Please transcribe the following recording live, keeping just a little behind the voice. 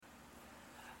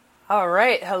All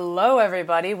right. Hello,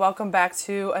 everybody. Welcome back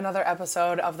to another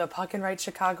episode of the Puck and Right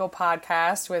Chicago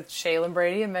podcast with Shaylin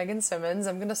Brady and Megan Simmons.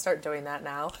 I'm going to start doing that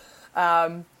now.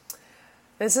 I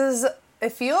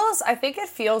think it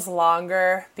feels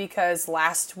longer because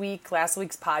last week's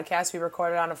podcast, we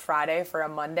recorded on a Friday for a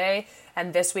Monday.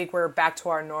 And this week we're back to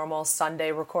our normal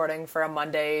Sunday recording for a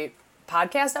Monday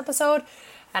podcast episode.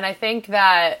 And I think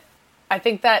that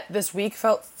this week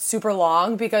felt super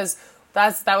long because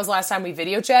that was the last time we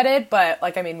video chatted, but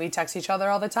we text each other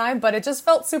all the time, but it just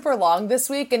felt super long this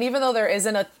week. And even though there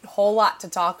isn't a whole lot to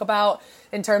talk about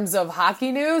in terms of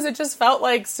hockey news, it just felt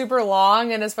like super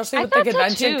long. And especially with the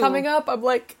convention coming up, I'm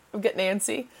getting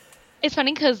antsy. It's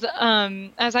funny because I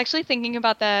was actually thinking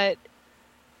about that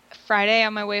Friday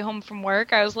on my way home from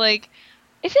work. I was like,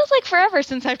 it feels like forever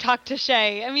since I've talked to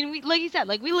Shay. I mean, like you said,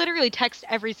 we literally text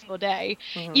every single day,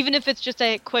 even if it's just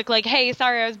a quick, hey,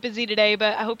 sorry, I was busy today,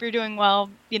 but I hope you're doing well,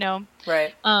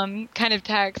 right. Kind of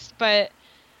text. But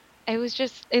it was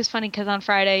funny because on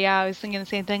Friday, I was thinking the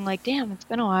same thing, damn, it's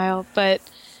been a while. But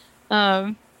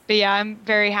yeah, I'm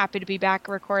very happy to be back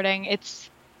recording. It's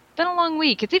been a long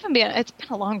week. It's been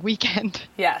a long weekend.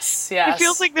 Yes. It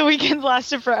feels like the weekend's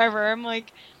lasted forever. I'm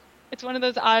it's one of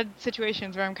those odd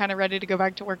situations where I'm kind of ready to go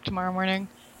back to work tomorrow morning.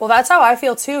 Well, that's how I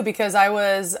feel too, because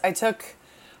last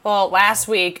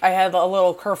week I had a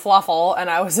little kerfluffle and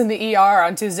I was in the ER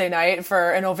on Tuesday night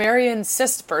for an ovarian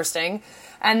cyst bursting.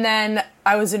 And then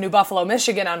I was in New Buffalo,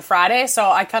 Michigan on Friday.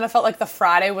 So I kind of felt like the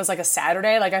Friday was like a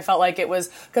Saturday. I felt like it was,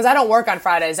 because I don't work on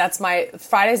Fridays.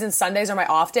 Fridays and Sundays are my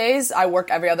off days. I work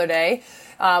every other day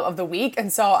of the week.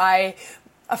 And so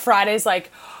Friday's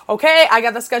okay, I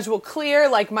got the schedule clear.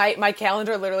 My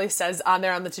calendar literally says on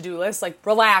there on the to-do list,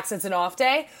 relax, it's an off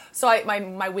day. So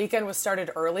my weekend was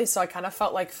started early, so I kind of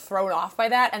felt thrown off by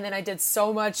that. And then I did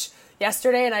so much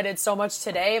yesterday and I did so much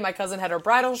today. My cousin had her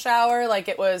bridal shower.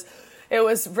 It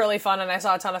was really fun and I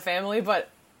saw a ton of family, but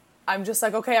I'm just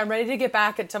okay, I'm ready to get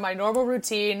back into my normal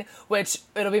routine, which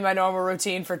it'll be my normal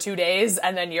routine for 2 days.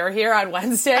 And then you're here on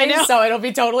Wednesday, so it'll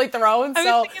be totally thrown.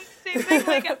 I was thinking the same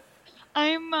thing.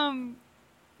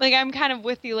 I'm kind of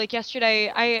with you.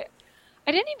 Yesterday, I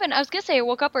was going to say I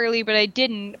woke up early, but I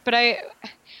didn't. But I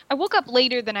woke up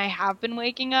later than I have been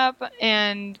waking up.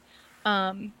 And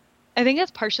I think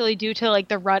that's partially due to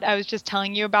the rut I was just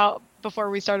telling you about before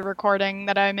we started recording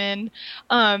that I'm in.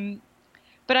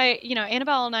 But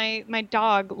Annabelle and I, my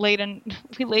dog,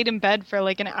 we laid in bed for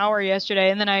an hour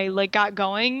yesterday, and then I got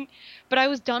going. But I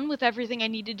was done with everything I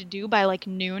needed to do by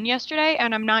noon yesterday,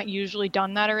 and I'm not usually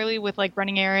done that early with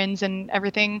running errands and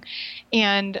everything.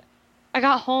 And I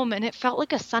got home and it felt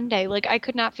like a Sunday. I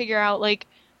could not figure out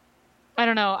I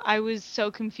don't know. I was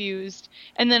so confused.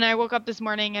 And then I woke up this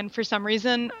morning and for some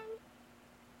reason,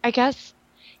 I guess,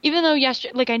 even though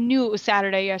yesterday, I knew it was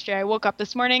Saturday yesterday, I woke up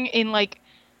this morning in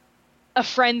a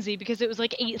frenzy because it was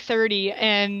 8:30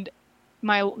 and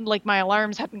my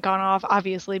alarms hadn't gone off,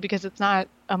 obviously, because it's not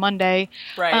a Monday.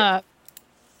 Right.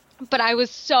 But I was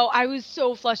so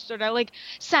flustered. I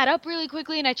sat up really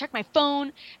quickly and I checked my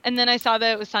phone and then I saw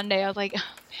that it was Sunday. I was like, oh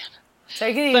man.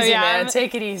 Take it easy, man.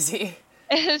 Take it easy.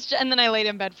 And then I laid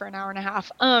in bed for an hour and a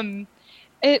half.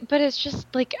 But it's just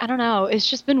I don't know. It's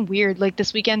just been weird.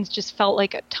 This weekend's just felt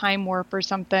like a time warp or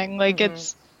something.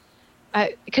 It's,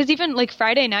 because even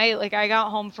Friday night, I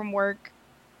got home from work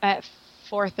at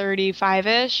 4:30,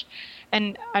 5-ish,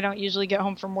 and I don't usually get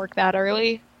home from work that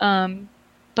early.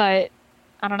 But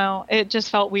I don't know. It just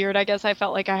felt weird. I guess I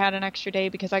felt like I had an extra day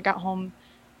because I got home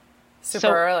super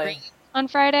early on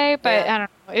Friday. But yeah. I don't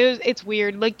know. It's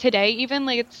weird. Today, even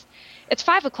it's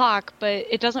 5 o'clock, but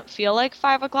it doesn't feel like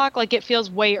 5 o'clock. It feels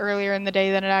way earlier in the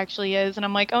day than it actually is. And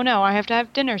I'm like, oh no, I have to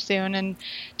have dinner soon and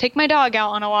take my dog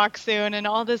out on a walk soon and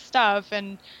all this stuff.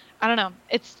 And I don't know.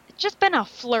 It's just been a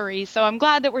flurry. So I'm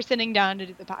glad that we're sitting down to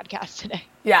do the podcast today.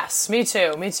 Yes, me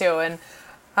too. And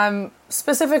I'm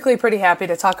specifically pretty happy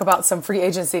to talk about some free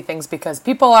agency things because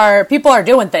people are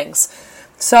doing things.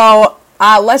 So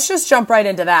let's just jump right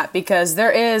into that because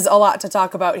there is a lot to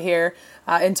talk about here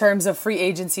in terms of free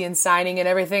agency and signing and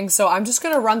everything. So I'm just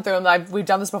going to run through them. We've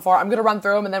done this before. I'm going to run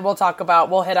through them and then we'll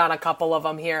hit on a couple of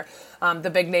them here, the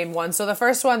big name ones. So the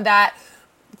first one that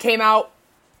came out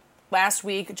last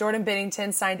week, Jordan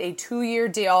Binnington signed a 2-year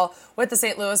deal with the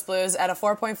St. Louis Blues at a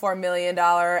 $4.4 million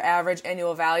average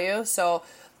annual value. So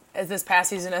as this past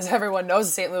season, as everyone knows,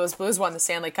 the St. Louis Blues won the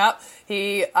Stanley Cup.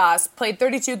 He played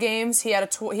 32 games. He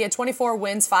had 24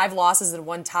 wins, 5 losses, and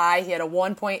 1 tie. He had a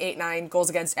 1.89 goals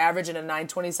against average and a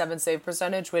 .927 save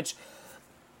percentage, which,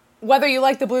 whether you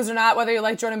like the Blues or not, whether you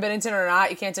like Jordan Binnington or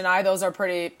not, you can't deny those are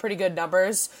pretty good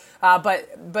numbers.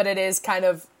 But it is kind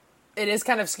of it is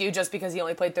kind of skewed just because he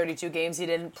only played 32 games. He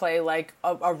didn't play like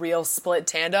a real split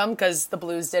tandem because the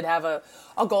Blues did have a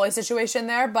goalie situation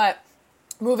there. But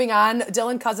moving on,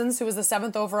 Dylan Cousins, who was the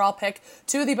 7th overall pick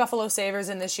to the Buffalo Sabres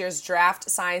in this year's draft,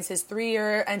 signs his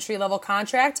 3-year entry-level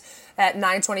contract at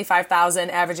 $925,000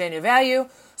 average annual value.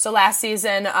 So last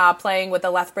season, playing with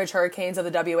the Lethbridge Hurricanes of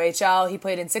the WHL, he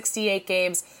played in 68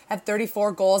 games, had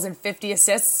 34 goals and 50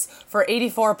 assists for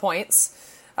 84 points.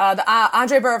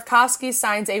 Andre Burakovsky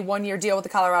signs a 1-year deal with the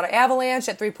Colorado Avalanche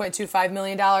at $3.25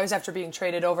 million after being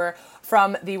traded over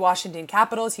from the Washington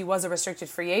Capitals. He was a restricted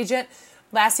free agent.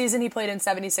 Last season, he played in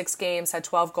 76 games, had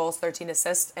 12 goals, 13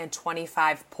 assists, and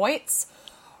 25 points.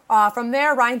 From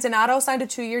there, Ryan Donato signed a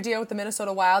 2-year deal with the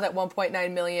Minnesota Wild at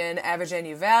 $1.9 million average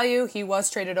annual value. He was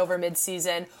traded over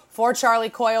midseason for Charlie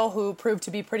Coyle, who proved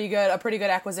to be a pretty good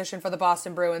acquisition for the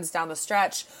Boston Bruins down the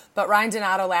stretch. But Ryan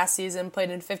Donato last season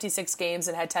played in 56 games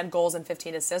and had 10 goals and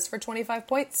 15 assists for 25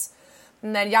 points.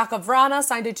 And then Jakub Vrana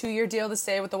signed a 2-year deal to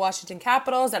stay with the Washington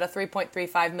Capitals at a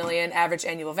 $3.35 million average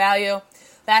annual value.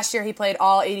 Last year, he played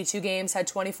all 82 games, had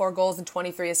 24 goals and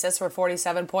 23 assists for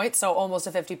 47 points, so almost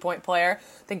a 50-point player.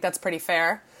 I think that's pretty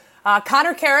fair.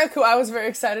 Connor Carrick, who I was very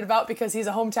excited about because he's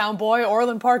a hometown boy,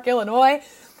 Orland Park, Illinois,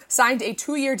 signed a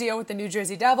 2-year deal with the New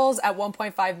Jersey Devils at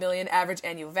 $1.5 million average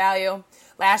annual value.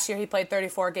 Last year, he played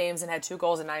 34 games and had 2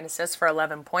 goals and 9 assists for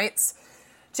 11 points.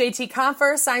 JT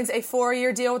Compher signs a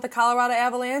 4-year deal with the Colorado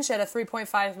Avalanche at a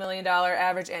 $3.5 million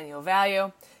average annual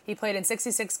value. He played in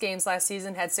 66 games last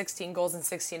season, had 16 goals and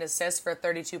 16 assists for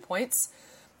 32 points.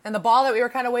 And the ball that we were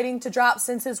kind of waiting to drop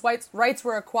since his rights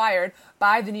were acquired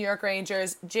by the New York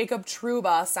Rangers, Jacob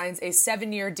Trouba signs a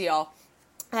 7-year deal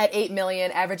at $8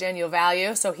 million average annual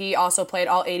value. So he also played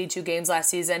all 82 games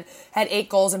last season, had 8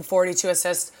 goals and 42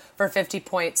 assists for 50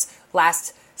 points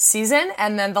last season.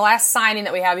 And then the last signing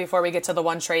that we have before we get to the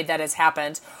one trade that has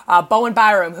happened, Bowen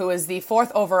Byram, who is the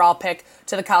 4th overall pick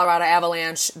to the Colorado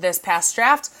Avalanche this past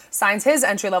draft, signs his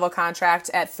entry-level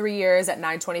contract at 3 years at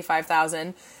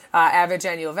 $925,000 average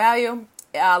annual value.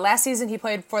 Last season, he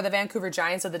played for the Vancouver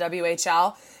Giants of the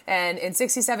WHL, and in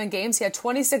 67 games, he had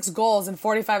 26 goals and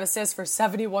 45 assists for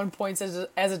 71 points as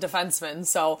a defenseman.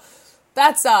 So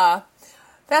that's not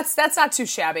too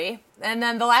shabby. And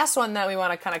then the last one that we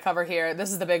want to kind of cover here,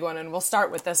 this is the big one, and we'll start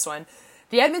with this one.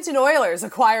 The Edmonton Oilers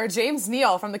acquire James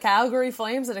Neal from the Calgary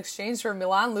Flames in exchange for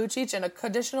Milan Lucic and a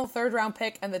conditional 3rd-round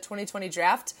pick in the 2020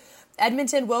 draft.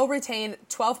 Edmonton will retain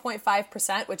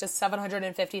 12.5%, which is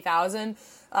 $750,000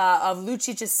 of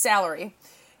Lucic's salary.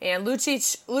 And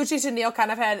Lucic and Neal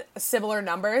kind of had similar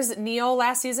numbers. Neal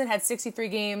last season had 63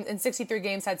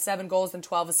 games, had 7 goals and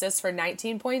 12 assists for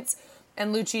 19 points.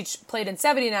 And Lucic played in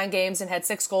 79 games and had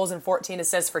 6 goals and 14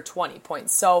 assists for 20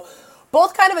 points. So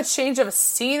both kind of a change of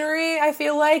scenery, I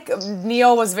feel like.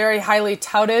 Neal was very highly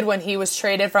touted when he was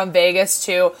traded from Vegas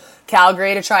to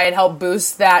Calgary to try and help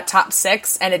boost that top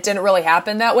 6, and it didn't really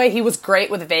happen that way. He was great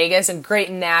with Vegas and great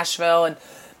in Nashville, and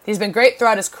he's been great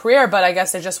throughout his career, but I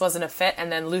guess there just wasn't a fit.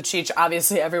 And then Lucic,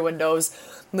 obviously everyone knows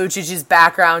Lucic's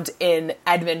background in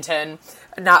Edmonton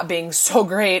not being so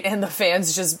great and the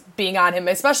fans just being on him,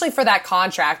 especially for that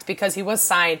contract, because he was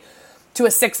signed to a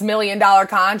 $6 million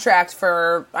contract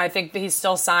for, I think he's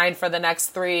still signed for the next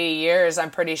 3 years,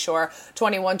 I'm pretty sure,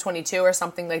 21, 22 or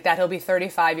something like that. He'll be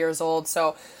 35 years old.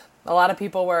 So a lot of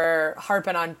people were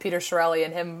harping on Peter Chiarelli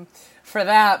and him for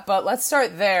that. But let's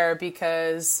start there,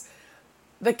 because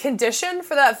the condition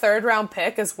for that 3rd-round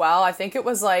pick as well, I think it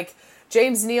was like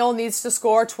James Neal needs to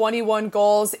score 21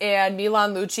 goals and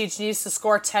Milan Lucic needs to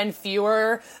score 10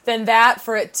 fewer than that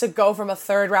for it to go from a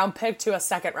 3rd-round pick to a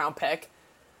 2nd-round pick.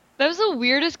 That was the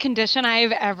weirdest condition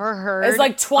I've ever heard. It's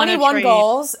like 21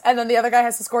 goals, and then the other guy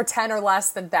has to score 10 or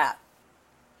less than that.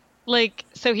 Like,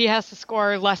 so he has to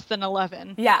score less than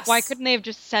 11. Yes. Why couldn't they have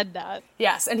just said that?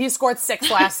 Yes, and he scored 6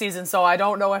 last season, so I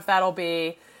don't know if that'll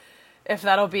be...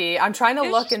 I'm trying to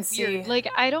look and see. Weird. Like,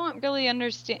 I don't really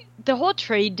understand. The whole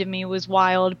trade to me was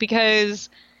wild because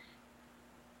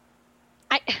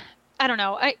I don't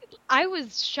know. I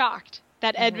was shocked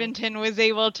that Edmonton was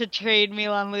able to trade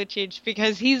Milan Lucic,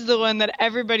 because he's the one that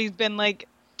everybody's been like,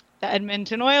 the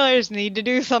Edmonton Oilers need to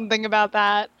do something about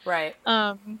that. Right.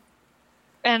 And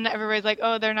everybody's like,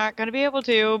 oh, they're not going to be able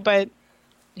to, but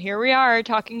here we are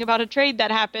talking about a trade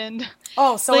that happened.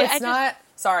 Oh, so like, it's not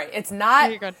a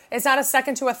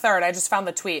 2nd to a 3rd. I just found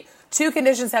the tweet. 2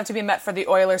 conditions have to be met for the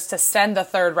Oilers to send the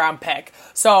 3rd-round pick.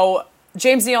 So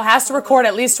James Neal has to record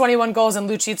at least 21 goals and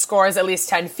Lucic scores at least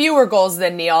 10 fewer goals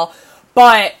than Neal,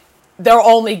 but they'll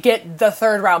only get the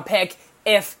 3rd-round pick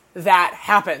if that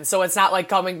happens. So it's not like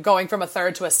going from a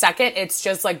 3rd to a 2nd. It's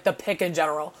just like the pick in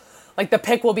general. Like the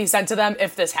pick will be sent to them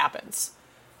if this happens.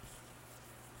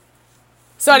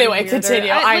 So anyway, weirder. continue.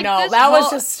 I know. That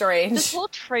was just strange. This whole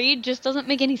trade just doesn't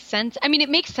make any sense. I mean, it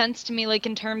makes sense to me, like,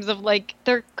 in terms of, like,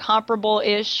 they're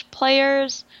comparable-ish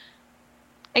players,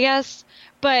 I guess.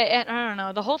 But, I don't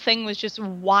know, the whole thing was just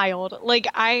wild. Like,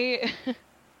 I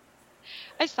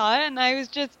saw it, and I was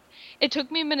just... It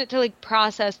took me a minute to, like,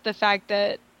 process the fact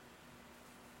that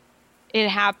it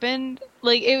happened.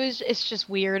 Like, it's just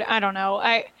weird. I don't know.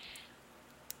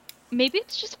 Maybe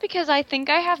it's just because I think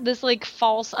I have this, like,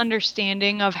 false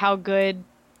understanding of how good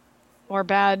or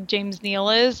bad James Neal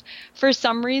is. For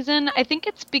some reason, I think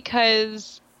it's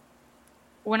because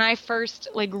when I first,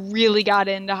 like, really got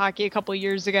into hockey a couple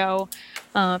years ago,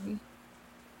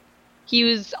 he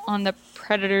was on the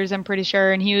Predators, I'm pretty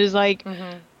sure, and he was, like,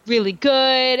 really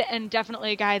good and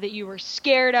definitely a guy that you were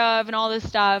scared of and all this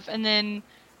stuff. And then,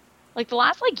 like, the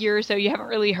last, like, year or so, you haven't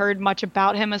really heard much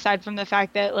about him aside from the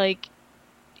fact that, like,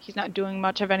 he's not doing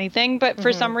much of anything, but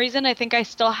for some reason, I think I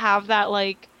still have that,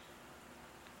 like,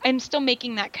 I'm still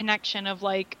making that connection of,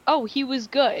 like, oh, he was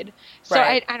good. So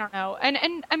right. I don't know.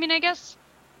 And I mean, I guess,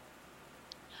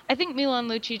 I think Milan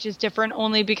Lucic is different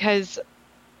only because,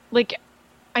 like,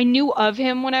 I knew of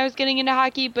him when I was getting into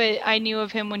hockey, but I knew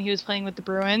of him when he was playing with the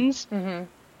Bruins.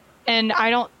 And I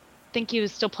don't think he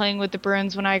was still playing with the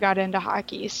Bruins when I got into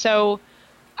hockey. So,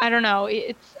 I don't know.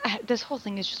 This whole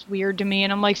thing is just weird to me,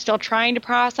 and I'm, like, still trying to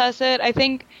process it. I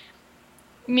think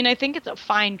it's a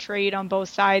fine trade on both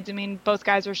sides. I mean, both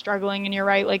guys are struggling, and you're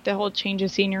right, like, the whole change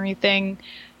of scenery thing.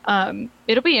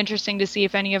 It'll be interesting to see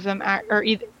if any of them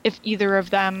if either of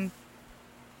them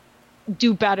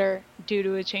do better due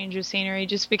to a change of scenery,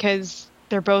 just because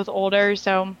they're both older.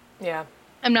 So yeah,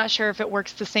 I'm not sure if it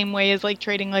works the same way as, like,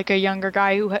 trading, like, a younger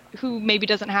guy who maybe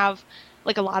doesn't have,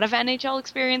 like, a lot of NHL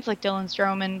experience, like Dylan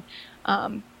Strome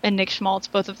and Nick Schmaltz.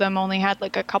 Both of them only had,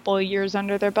 like, a couple of years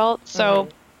under their belt. So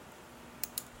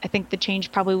I think the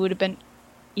change probably would have been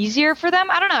easier for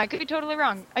them. I don't know. I could be totally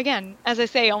wrong. Again, as I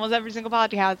say, almost every single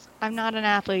podcast, I'm not an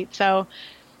athlete, so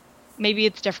maybe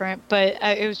it's different. But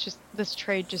it was just, this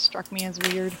trade just struck me as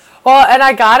weird. Well, and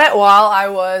I got it while I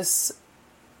was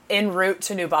en route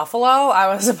to New Buffalo.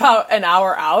 I was about an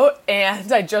hour out,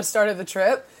 and I just started the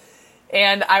trip.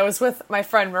 And I was with my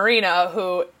friend Marina,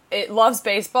 who loves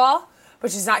baseball,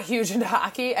 but she's not huge into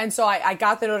hockey. And so I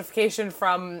got the notification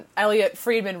from Elliot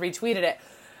Friedman, retweeted it.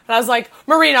 And I was like,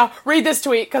 Marina, read this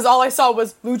tweet, because all I saw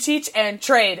was Lucic and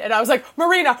trade. And I was like,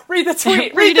 Marina, read the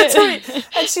tweet, read the tweet.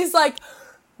 And she's like,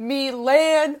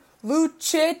 Milan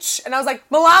Lucic. And I was like,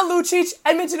 Milan Lucic,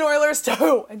 Edmonton Oilers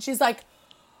too. And she's like,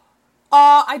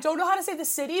 I don't know how to say the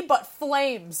city, but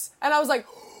Flames. And I was like,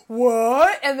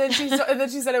 what? And then she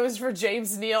said it was for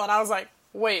James Neal, and I was like,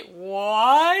 wait,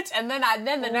 what? And then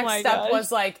the next step was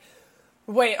like,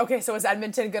 wait, okay, so is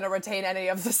Edmonton going to retain any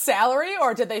of the salary,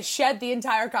 or did they shed the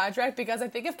entire contract? Because I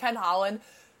think if Ken Holland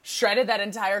shredded that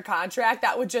entire contract,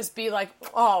 that would just be like,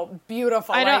 oh,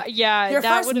 beautiful. Your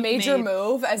first major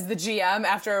move as the GM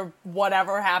after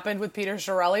whatever happened with Peter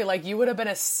Chiarelli, like, you would have been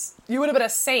a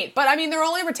saint. But I mean, they're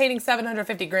only retaining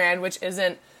 $750,000, which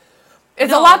isn't.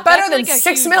 It's a lot better than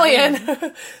 $6 million.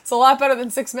 It's a lot better than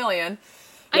 $6 million.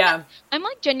 Yeah. I'm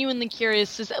like genuinely curious.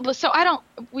 So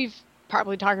we've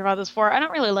probably talked about this before. I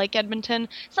don't really like Edmonton.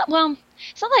 It's not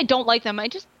that I don't like them. I'm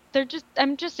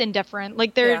just indifferent.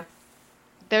 Like, they're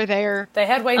there. They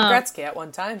had Wayne Gretzky at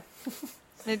one time.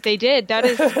 They did. That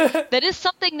is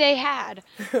something they had,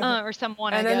 or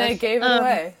someone. And then they gave it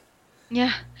away.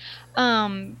 Yeah.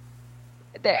 I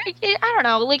don't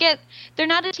know. Like, they're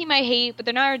not a team I hate, but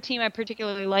they're not a team I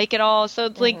particularly like at all. So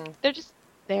it's like they're just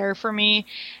there for me,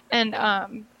 and I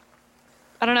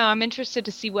don't know. I'm interested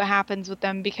to see what happens with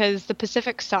them, because the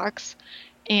Pacific sucks,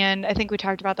 and I think we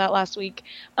talked about that last week.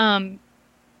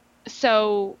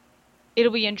 So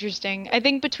it'll be interesting. I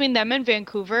think between them and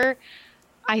Vancouver,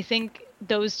 I think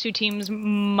those two teams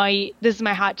might. This is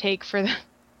my hot take for the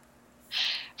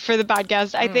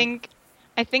podcast.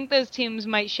 I think those teams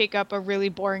might shake up a really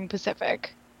boring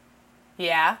Pacific.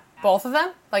 Yeah, both of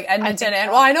them? Like Edmonton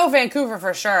and... Well, I know Vancouver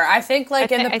for sure. I think,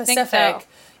 like, in the Pacific,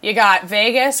 you got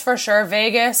Vegas for sure.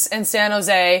 Vegas and San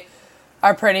Jose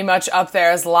are pretty much up there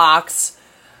as locks.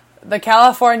 The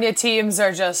California teams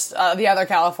are just... the other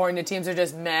California teams are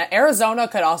just meh. Arizona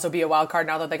could also be a wild card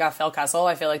now that they got Phil Kessel.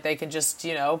 I feel like they can just,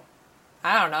 I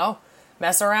don't know,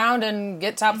 mess around and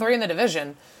get top 3 in the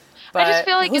division. But I just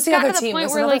feel like it's gotten to the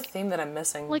point where, like, theme that I'm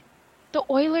missing. Like, the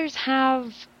Oilers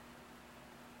have,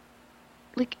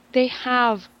 like, they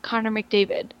have Connor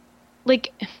McDavid.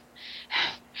 Like,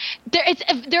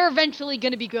 they're eventually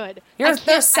going to be good.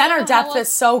 Their center depth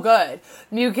is so good.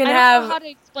 You can I don't know how to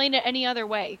explain it any other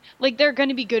way. Like, they're going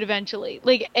to be good eventually.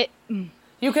 Like,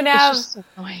 You can It's have, just so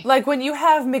annoying. like, when you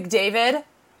have McDavid.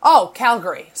 Oh,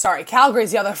 Calgary. Sorry,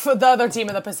 Calgary's the other team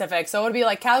in the Pacific. So it would be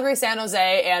like Calgary, San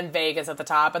Jose, and Vegas at the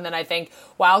top, and then I think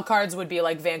wild cards would be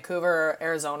like Vancouver,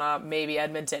 Arizona, maybe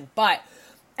Edmonton. But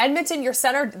Edmonton, their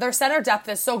center depth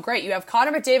is so great. You have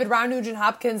Connor McDavid, Ron Nugent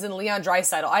Hopkins, and Leon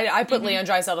Draisaitl. I put Leon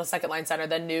Draisaitl second line center,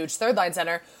 then Nuge third line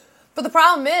center. But the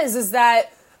problem is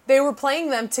that they were playing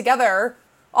them together,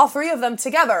 all three of them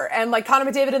together, and like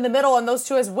Connor McDavid in the middle and those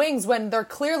two as wings when they're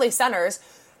clearly centers.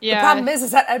 Yeah. The problem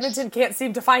is that Edmonton can't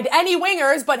seem to find any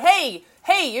wingers, but hey,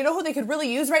 you know who they could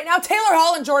really use right now? Taylor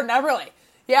Hall and Jordan Eberle.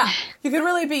 Yeah, you could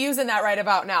really be using that right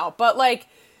about now. But like,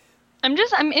 I'm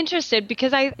interested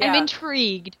because I'm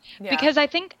intrigued because I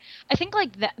think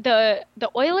like the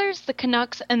Oilers, the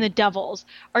Canucks, and the Devils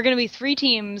are going to be three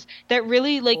teams that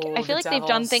really like. I feel like they've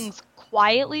done things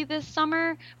quietly this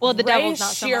summer. Well, the Devils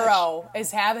not so much. Ray Shero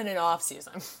is having an off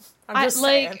season. I'm just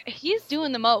saying. He's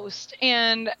doing the most,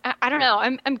 and I don't know.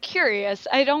 I'm curious.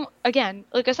 I don't, again,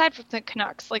 like aside from the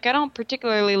Canucks, like I don't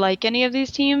particularly like any of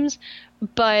these teams,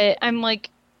 but I'm like,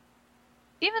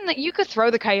 even that you could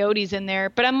throw the Coyotes in there,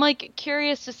 but I'm like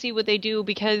curious to see what they do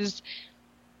because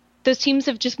those teams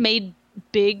have just made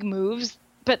big moves,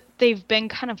 but they've been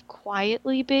kind of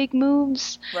quietly big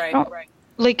moves. Right.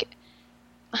 Like,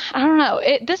 I don't know.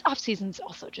 This offseason's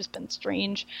also just been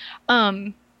strange.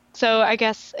 So I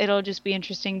guess it'll just be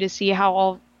interesting to see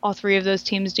how all three of those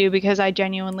teams do because I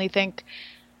genuinely think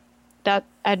that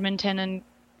Edmonton and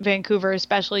Vancouver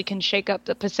especially can shake up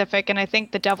the Pacific, and I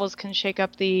think the Devils can shake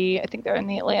up I think they're in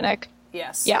the Atlantic.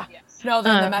 Yes. Yeah. No,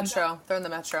 they're in the Metro. They're in the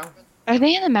Metro. Are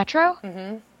they in the Metro?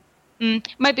 Mm-hmm.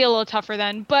 Might be a little tougher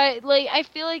then, but like I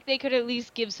feel like they could at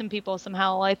least give some people some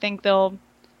hell. I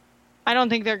don't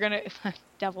think they're gonna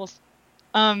Devils.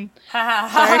 Sorry.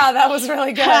 That was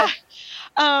really good.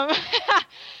 Didn't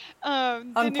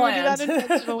even do that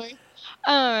intentionally.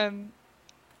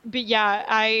 But yeah,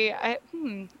 I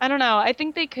don't know. I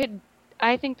think they could.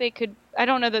 I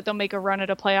don't know that they'll make a run at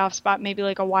a playoff spot, maybe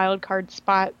like a wild card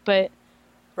spot, but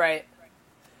right.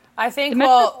 I think the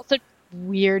Metro's also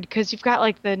weird because you've got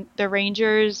like the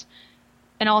Rangers,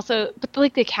 and also, but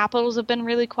like the Capitals have been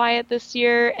really quiet this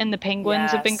year, and the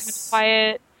Penguins have been kind of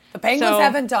quiet. The Penguins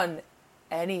haven't done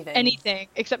anything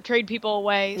except trade people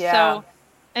away. Yeah.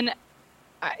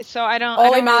 So I don't. Ole I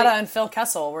don't Mata really, and Phil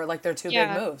Kessel were like their two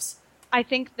big moves.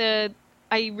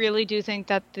 I really do think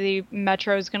that the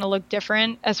Metro is going to look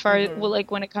different as far as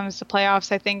like when it comes to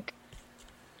playoffs. I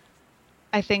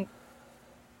think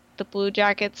the Blue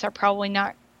Jackets are probably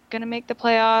not going to make the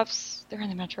playoffs. They're in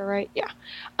the Metro, right? Yeah.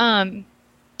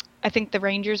 I think the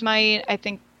Rangers might. I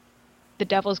think the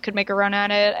Devils could make a run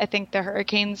at it. I think the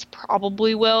Hurricanes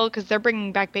probably will because they're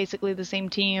bringing back basically the same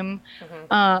team.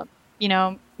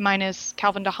 Minus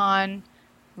Calvin DeHaan.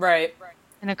 Right.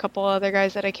 And a couple other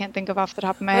guys that I can't think of off the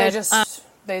top of my head.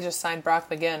 They just signed Brock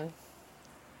McGinn.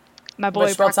 My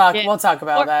boy. We'll talk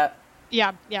about that.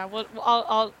 Yeah. Well,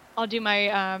 I'll do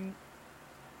my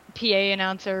PA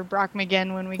announcer Brock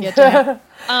McGinn when we get to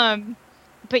him.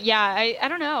 But yeah, I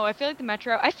don't know. I feel like the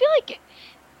Metro. I feel like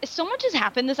so much has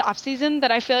happened this offseason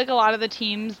that I feel like a lot of the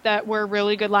teams that were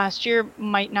really good last year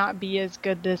might not be as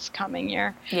good this coming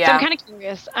year. Yeah. So I'm kind of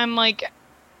curious. I'm like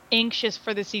anxious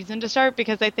for the season to start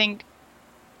because I think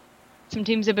some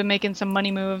teams have been making some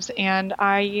money moves and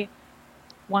I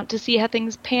want to see how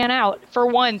things pan out. For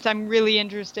once, I'm really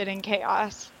interested in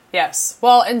chaos. Yes.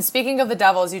 Well, and speaking of the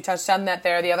Devils, you touched on that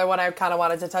there. The other one I kind of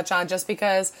wanted to touch on just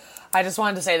because I just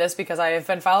wanted to say this because I have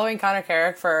been following Connor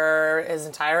Carrick for his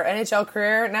entire NHL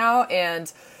career now, and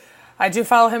I do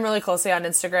follow him really closely on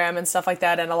Instagram and stuff like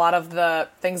that, and a lot of the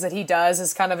things that he does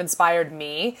has kind of inspired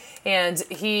me. And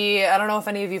I don't know if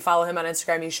any of you follow him on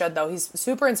Instagram, you should though. He's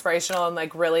super inspirational and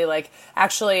like really like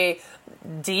actually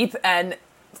deep and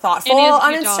thoughtful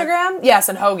on Instagram. Dog. Yes,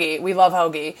 and Hoagie. We love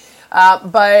Hoagie.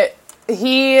 But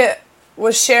he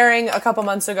was sharing a couple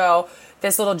months ago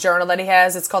this little journal that he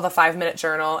has. It's called the 5-Minute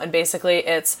Journal, and basically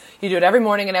you do it every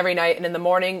morning and every night, and in the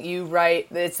morning you write,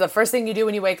 it's the first thing you do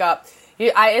when you wake up.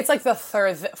 It's like the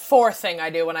fourth thing I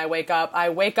do when I wake up. I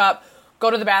wake up, go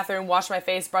to the bathroom, wash my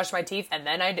face, brush my teeth, and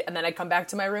then I come back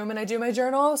to my room and I do my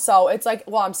journal. So it's like,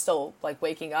 well, I'm still like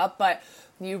waking up, but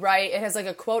you write, it has like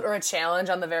a quote or a challenge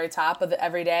on the very top of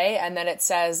every day, and then it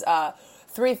says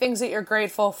 3 things that you're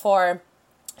grateful for,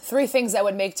 3 things that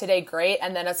would make today great,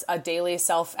 and then it's a daily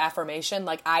self-affirmation,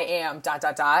 like I am ...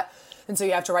 And so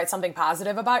you have to write something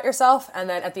positive about yourself, and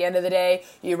then at the end of the day,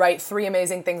 you write 3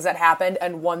 amazing things that happened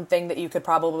and 1 thing that you could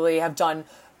probably have done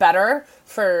better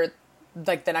for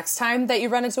like the next time that you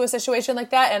run into a situation like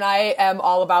that. And I am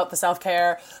all about the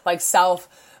self-care, like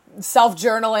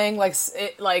self-journaling,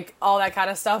 like all that kind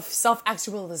of stuff,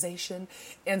 self-actualization.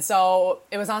 And so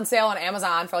it was on sale on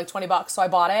Amazon for like $20. So I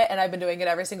bought it, and I've been doing it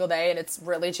every single day, and it's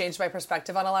really changed my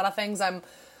perspective on a lot of things. I'm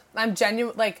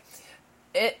genuine, like,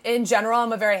 in general,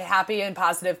 I'm a very happy and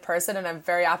positive person, and I'm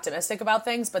very optimistic about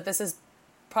things, but this is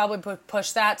probably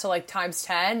push that to like times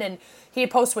 10. And he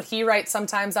posts what he writes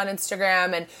sometimes on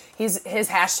Instagram, and his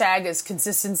hashtag is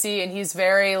consistency, and he's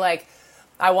very like,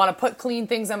 I want to put clean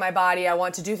things on my body. I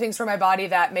want to do things for my body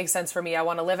that make sense for me. I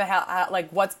want to live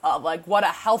what a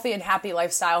healthy and happy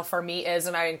lifestyle for me is,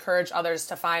 and I encourage others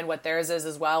to find what theirs is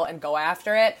as well and go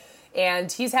after it.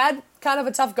 And he's had kind of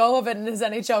a tough go of it in his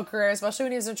NHL career, especially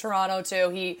when he was in Toronto too.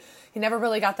 He never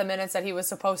really got the minutes that he was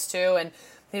supposed to, and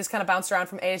he's kind of bounced around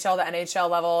from AHL to NHL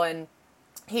level. And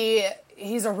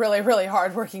he's a really, really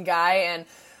hardworking guy, and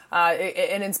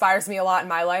it inspires me a lot in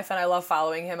my life, and I love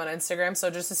following him on Instagram. So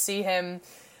just to see him,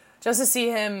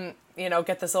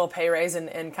 get this little pay raise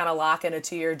and kind of lock in a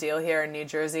 2-year deal here in New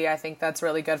Jersey, I think that's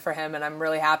really good for him, and I'm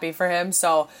really happy for him.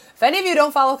 So if any of you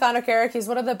don't follow Connor Carrick, he's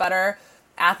one of the better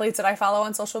athletes that I follow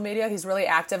on social media. He's really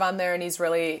active on there, and he's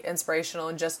really inspirational,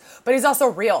 and but he's also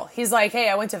real. He's like, hey,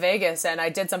 I went to Vegas and I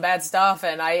did some bad stuff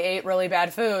and I ate really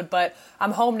bad food, but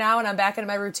I'm home now and I'm back into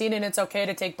my routine, and it's okay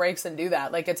to take breaks and do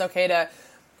that. Like, it's okay to,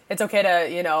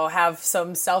 have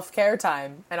some self-care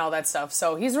time and all that stuff.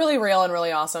 So he's really real and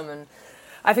really awesome, and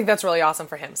I think that's really awesome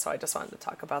for him. So I just wanted to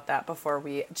talk about that before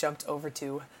we jumped over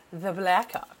to the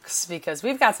Blackhawks, because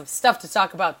we've got some stuff to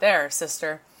talk about there,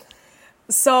 sister.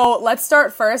 So let's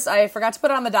start first. I forgot to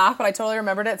put it on the doc, but I totally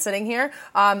remembered it sitting here.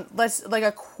 Let's like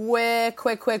a quick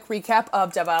recap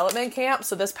of development camp.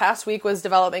 So this past week was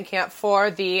development camp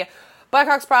for the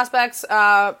Blackhawks prospects.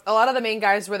 A lot of the main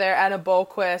guys were there: Anna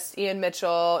Boquist, Ian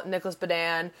Mitchell, Nicholas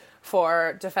Badan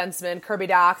for defenseman. Kirby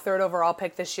Dach, 3rd overall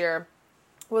pick this year,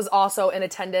 was also in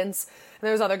attendance. And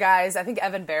there was other guys. I think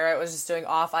Evan Barrett was just doing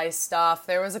off-ice stuff.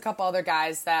 There was a couple other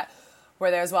guys that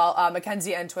were there as well.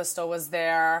 Mackenzie Entwistle was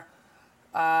there.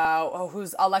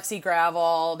 Who's Alexi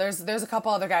Gravel. There's a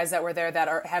couple other guys that were there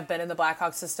that have been in the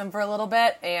Blackhawks system for a little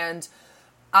bit, and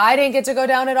I didn't get to go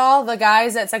down at all. The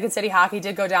guys at Second City Hockey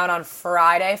did go down on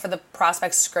Friday for the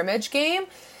prospect scrimmage game,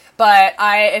 but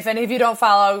if any of you don't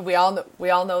follow, we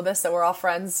all know this, that we're all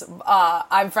friends.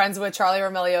 I'm friends with Charlie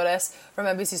Romeliotis from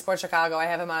NBC Sports Chicago. I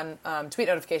have him on tweet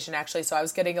notification, actually, so I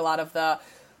was getting a lot of the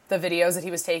videos that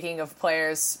he was taking of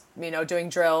players, doing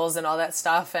drills and all that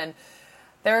stuff. And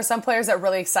there are some players that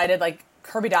really excited, like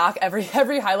Kirby Dach.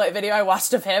 Every highlight video I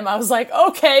watched of him, I was like,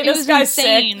 okay, this guy's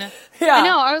insane. Sick. Yeah. I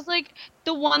know. I was like,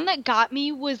 the one that got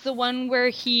me was the one where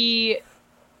he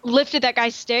lifted that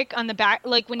guy's stick on the back,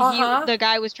 like when the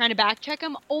guy was trying to back check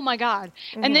him. Oh my God.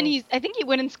 Mm-hmm. And then I think he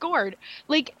went and scored.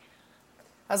 Like,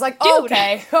 I was like, dude,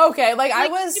 okay. Like I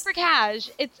was super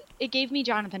cash. It gave me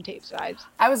Jonathan Toews vibes.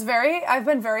 I've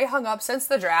been very hung up since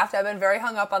the draft. I've been very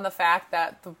hung up on the fact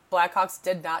that the Blackhawks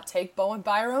did not take Bowen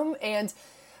Byram, and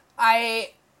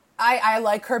I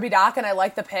like Kirby Dach, and I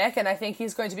like the pick, and I think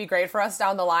he's going to be great for us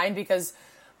down the line, because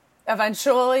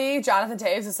eventually Jonathan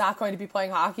Toews is not going to be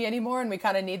playing hockey anymore, and we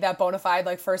kind of need that bona fide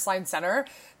like first line center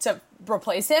to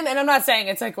replace him. And I'm not saying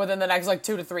it's like within the next like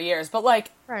 2 to 3 years, but like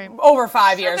over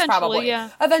 5 years probably. Yeah.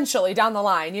 Eventually down the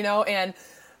line, and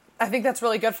I think that's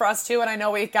really good for us too. And I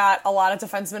know we got a lot of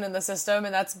defensemen in the system,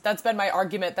 and that's been my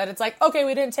argument, that it's like, okay,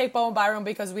 we didn't take Bowen Byram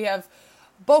because we have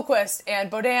Boquist and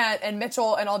Baudin and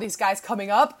Mitchell and all these guys coming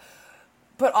up.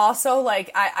 But also, like,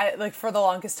 I like, for the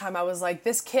longest time, I was like,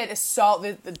 this kid is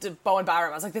Bowen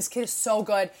Byram. I was like, this kid is so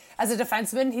good. As a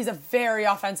defenseman, he's a very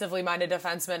offensively minded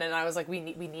defenseman, and I was like, we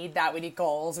need that. We need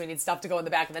goals. We need stuff to go in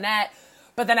the back of the net.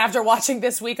 But then after watching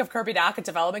this week of Kirby Dach at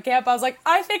development camp, I was like,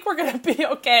 I think we're going to be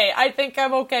okay. I think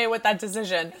I'm okay with that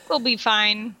decision. We'll be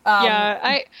fine.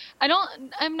 Yeah,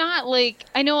 I'm not like,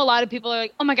 I know a lot of people are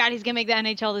like, oh my God, he's going to make the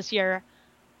NHL this year.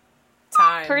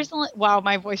 Time. Personally, wow,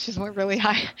 my voice just went really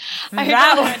high.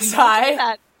 That was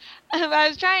high. I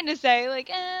was trying to say, like,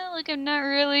 I'm not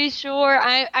really sure.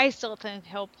 I still think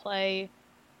he'll play.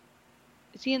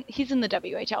 He's in the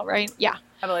WHL, right? Yeah.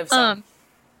 I believe so.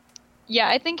 Yeah,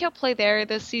 I think he'll play there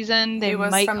this season. He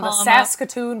was from the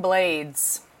Saskatoon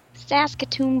Blades.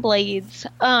 Saskatoon Blades.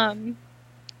 I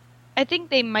think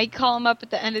they might call him up at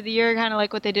the end of the year, kind of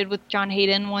like what they did with John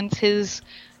Hayden once his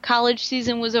college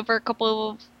season was over a couple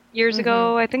of years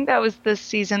ago. I think that was this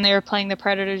season. They were playing the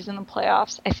Predators in the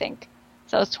playoffs, I think.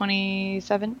 So that was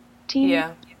 2017?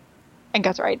 Yeah. I think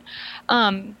that's right.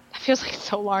 It feels like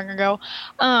so long ago.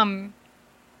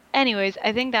 Anyways,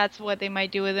 I think that's what they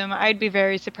might do with him. I'd be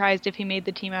very surprised if he made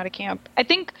the team out of camp. I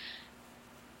think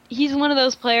he's one of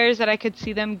those players that I could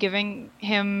see them giving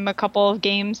him a couple of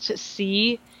games to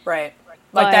see. Right.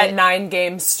 Like that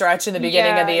 9-game stretch in the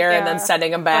beginning of the year and then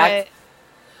sending him back.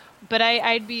 But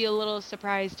I'd be a little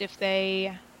surprised if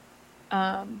they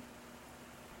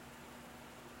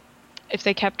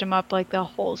kept him up like the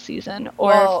whole season.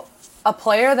 Or a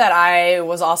player that I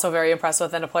was also very impressed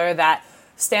with, and a player that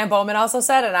Stan Bowman also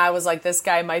said, and I was like, this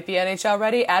guy might be NHL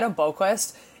ready, Adam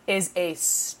Boqvist is a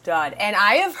stud. And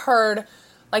I have heard,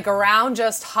 like, around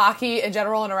just hockey in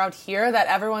general and around here that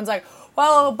everyone's like,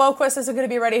 well, Boqvist isn't going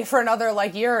to be ready for another,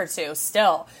 like, year or two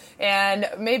still. And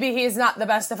maybe he's not the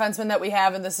best defenseman that we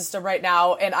have in the system right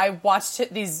now. And I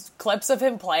watched these clips of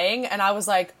him playing, and I was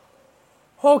like,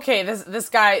 okay, this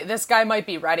guy might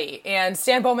be ready. And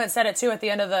Stan Bowman said it too at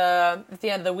the end of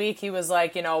the week. He was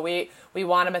like, you know, we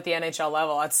want him at the NHL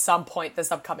level at some point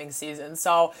this upcoming season.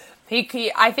 So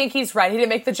I think he's ready to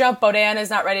make the jump. Beaudin is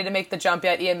not ready to make the jump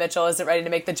yet. Ian Mitchell isn't ready to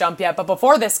make the jump yet. But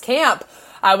before this camp,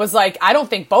 I was like, I don't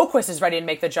think Boqvist is ready to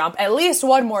make the jump. At least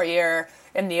one more year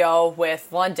in the O with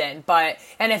London.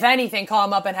 And if anything, call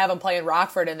him up and have him play in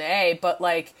Rockford in the A. But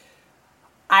like,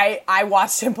 I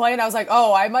watched him play and I was like,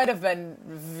 oh, I might have been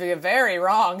very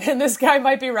wrong. And this guy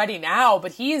might be ready now.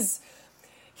 But he's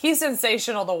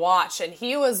sensational to watch. And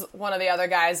he was one of the other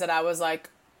guys that I was like,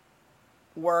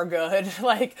 we're good.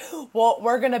 Like, well,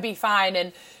 we're going to be fine.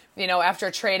 And, you know, after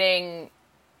trading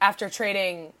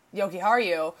Joki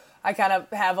Harju, I kind of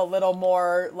have a little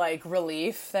more like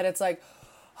relief that it's like,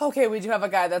 okay, we do have a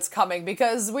guy that's coming,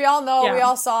 because we all know, we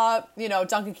all saw, you know,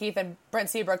 Duncan Keith and Brent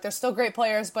Seabrook. They're still great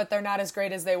players, but they're not as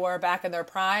great as they were back in their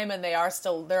prime, and they are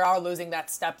losing that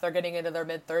step. They're getting into their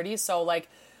mid-30s. So like,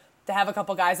 to have a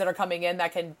couple guys that are coming in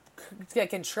that can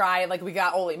try, like we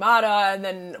got Oli Mata and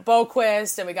then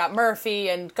Boqvist and we got Murphy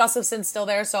and Gustafson's still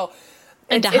there. So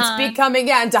it's becoming,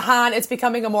 and DeHaan, it's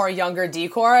becoming a more younger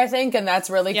decor, I think, and that's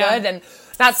really good. And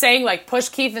not saying like push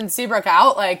Keith and Seabrook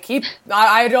out, like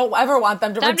I don't ever want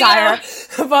them to retire,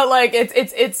 but like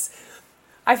it's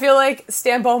I feel like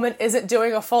Stan Bowman isn't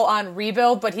doing a full on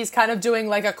rebuild, but he's kind of doing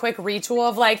like a quick retool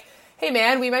of like, hey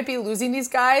man, we might be losing these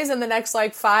guys in the next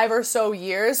like 5 or so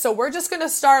years, so we're just going to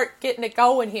start getting it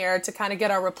going here to kind of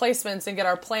get our replacements and get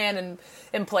our plan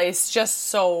in place just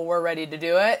so we're ready to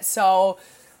do it. So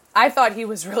I thought he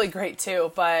was really great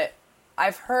too, but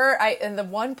and the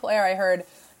one player I heard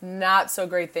not so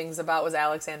great things about was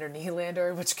Alexander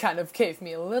Nylander, which kind of gave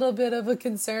me a little bit of a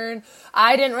concern.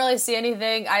 I didn't really see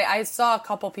anything. I saw a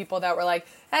couple people that were like,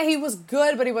 hey, he was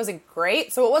good, but he wasn't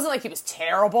great. So it wasn't like he was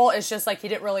terrible. It's just like he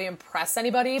didn't really impress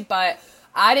anybody. But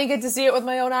I didn't get to see it with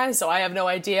my own eyes, so I have no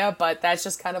idea. But that's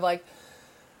just kind of like...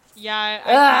 Yeah,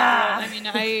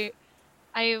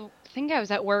 I think I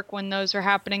was at work when those were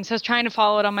happening, so I was trying to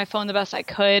follow it on my phone the best I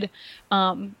could,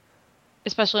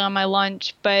 especially on my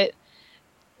lunch. But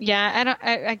yeah,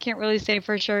 I can't really say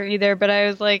for sure either. But I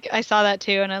was like, I saw that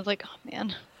too, and I was like, oh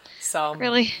man. So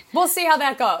really, we'll see how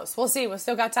that goes. We'll see. We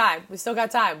still got time.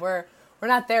 We're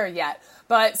not there yet.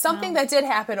 But something that did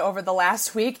happen over the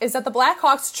last week is that the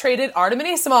Blackhawks traded Artem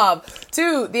Anisimov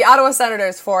to the Ottawa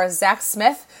Senators for Zach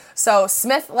Smith. So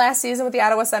Smith last season with the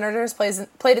Ottawa Senators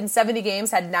played in 70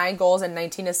 games, had 9 goals and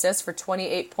 19 assists for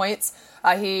 28 points.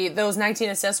 Those 19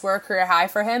 assists were a career high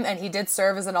for him, and he did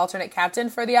serve as an alternate captain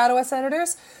for the Ottawa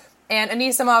Senators. And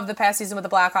Anisimov, the past season with the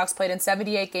Blackhawks, played in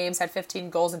 78 games, had 15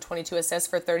 goals and 22 assists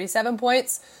for 37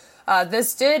 points.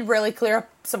 This did really clear up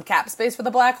some cap space for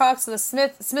the Blackhawks. So the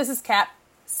Smith's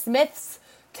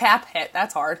cap hit,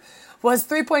 that's hard, was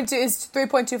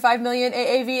 3.25 million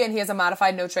AAV, and he has a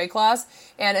modified no trade clause.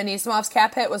 And Anisimov's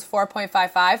cap hit was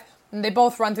 4.55. And they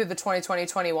both run through the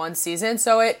 2020-21 season,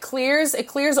 so it clears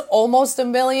almost a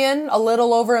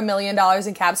little over $1 million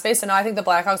in cap space. So now I think the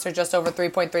Blackhawks are just over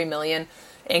 3.3 million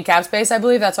in cap space, I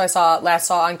believe. That's what I last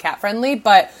saw on Cap Friendly.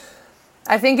 But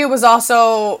I think it was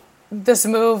also, this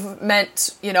move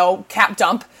meant, you know, cap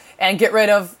dump and get rid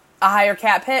of a higher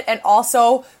cap hit, and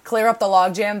also clear up the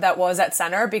logjam that was at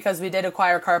center, because we did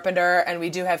acquire Carpenter, and we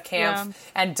do have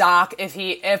Kampf and Doc if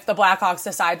the Blackhawks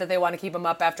decide that they want to keep him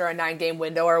up after a 9-game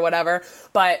window or whatever.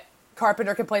 But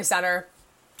Carpenter can play center,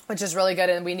 which is really good,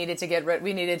 and we needed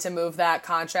to move that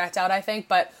contract out, I think.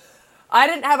 But I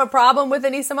didn't have a problem with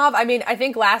Anisimov. I mean, I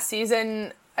think last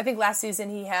season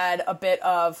he had a bit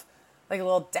of like a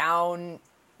little down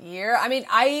year. I mean,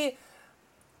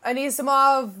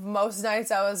 Anisimov, most nights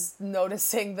I was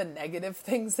noticing the negative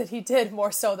things that he did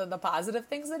more so than the positive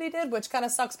things that he did, which kind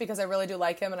of sucks because I really do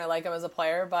like him and I like him as a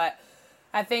player. But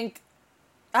I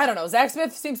don't know, Zach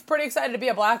Smith seems pretty excited to be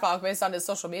a Blackhawk based on his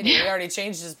social media. He already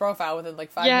changed his profile within like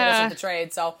 5 minutes of the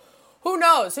trade. So who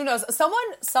knows?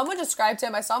 Someone described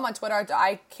him. I saw him on Twitter.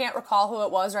 I can't recall who it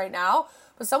was right now,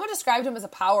 but someone described him as a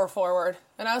power forward.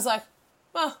 And I was like,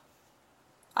 well,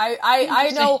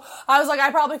 I know. I was like, I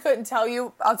probably couldn't tell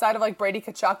you outside of like Brady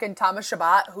Tkachuk and Thomas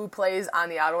Chabot who plays on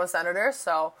the Ottawa Senators.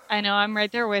 So I know, I'm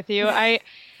right there with you. and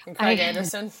Craig I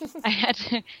Anderson. I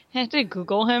had to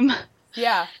Google him.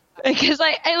 Yeah. Because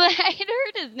I had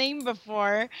heard his name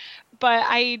before, but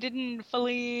I didn't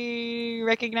fully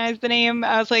recognize the name.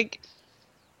 I was like,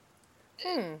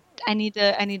 I need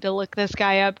to look this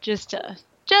guy up just to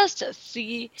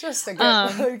see. Just to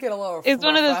get a little. It's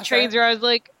one of those trades where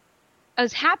I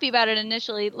was happy about it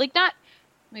initially. Like, not.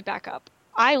 Let me back up.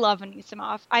 I love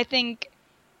Anisimov. I think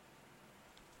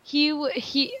he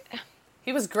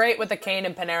was great with the Kane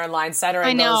and Panarin line, centering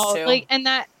I know, those two. like, and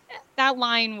that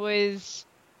line was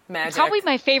magic. Probably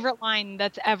my favorite line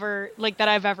that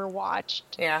I've ever watched.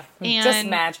 Yeah, and just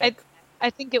magic. I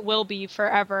think it will be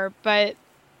forever, but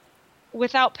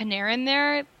without Panarin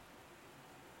there,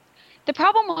 the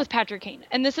problem with Patrick Kane,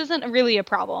 and this isn't really a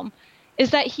problem,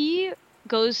 is that he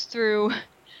goes through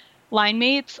line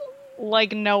mates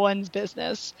like no one's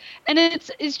business, and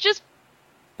it's just.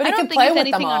 But I don't think play it's with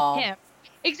anything them all. on him.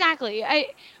 Exactly. I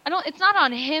don't. It's not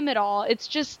on him at all. It's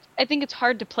just I think it's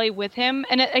hard to play with him,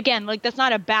 and again, like that's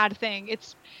not a bad thing.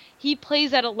 He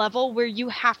plays at a level where you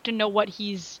have to know what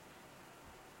he's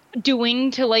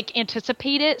doing to like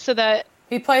anticipate it, so that.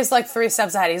 He plays like 3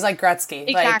 steps ahead. He's like Gretzky.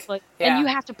 Exactly. Like, yeah. And you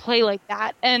have to play like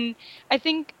that. And I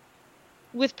think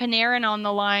with Panarin on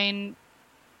the line,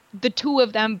 the two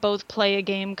of them both play a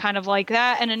game kind of like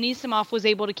that. And Anisimov was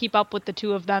able to keep up with the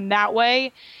two of them that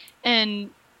way.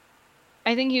 And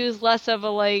I think he was less of a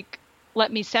like,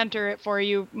 let me center it for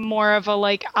you, more of a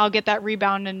like, I'll get that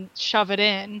rebound and shove it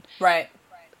in. Right.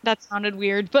 That sounded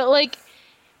weird. But like,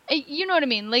 you know what I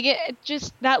mean? Like it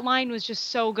just, that line was just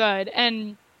so good.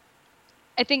 And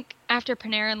I think after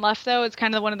Panarin left, though, it's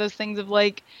kind of one of those things of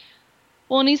like,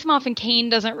 well, Anisimov and Kane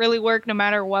doesn't really work no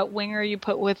matter what winger you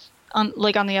put on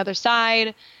the other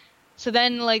side. So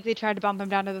then, like, they tried to bump him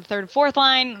down to the third and fourth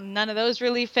line. None of those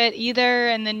really fit either.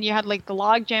 And then you had, like, the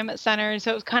logjam at center.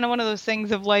 So it was kind of one of those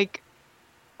things of, like,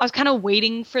 I was kind of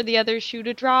waiting for the other shoe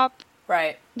to drop.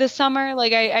 Right. This summer.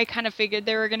 Like, I kind of figured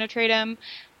they were going to trade him.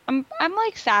 I'm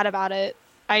like, sad about it.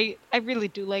 I really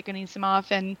do like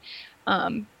Anisimov, and,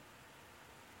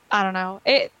 I don't know.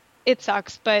 It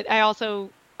sucks, but I also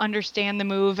understand the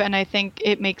move, and I think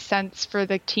it makes sense for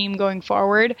the team going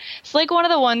forward. It's like one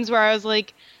of the ones where I was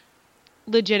like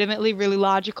legitimately really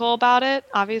logical about it,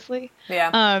 obviously.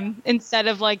 Yeah. Instead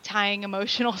of like tying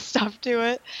emotional stuff to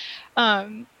it.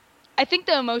 I think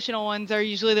the emotional ones are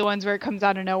usually the ones where it comes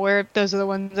out of nowhere. Those are the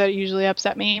ones that usually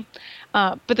upset me.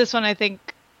 But this one, I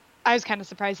think I was kind of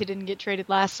surprised he didn't get traded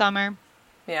last summer.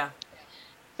 Yeah.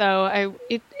 So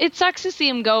it sucks to see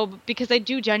him go, because I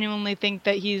do genuinely think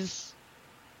that he's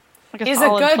like he's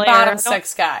solid a good player. bottom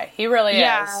six guy. He really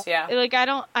is. Yeah. Like I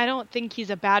don't think he's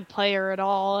a bad player at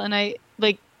all, and I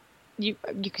like you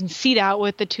can see that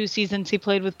with the 2 seasons he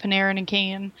played with Panarin and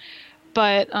Kane.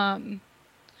 But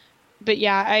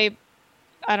yeah, I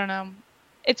don't know.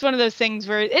 It's one of those things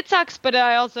where it sucks, but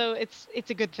I also it's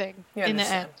a good thing in the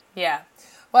end. Yeah.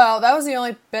 Well, that was the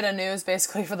only bit of news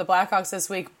basically for the Blackhawks this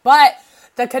week, but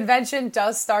the convention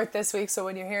does start this week, so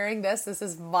when you're hearing this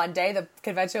is Monday. The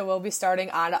convention will be starting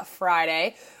on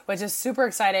Friday, which is super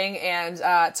exciting.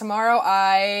 And tomorrow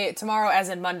as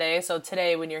in Monday, so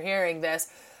today when you're hearing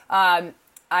this, I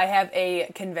have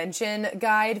a convention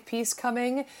guide piece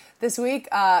coming this week,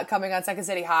 coming on Second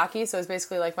City Hockey. So it's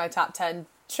basically like my top 10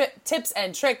 tips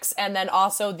and tricks, and then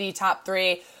also the top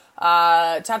 3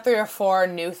 or 4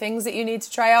 new things that you need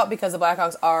to try out, because the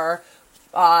Blackhawks are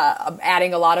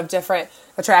adding a lot of different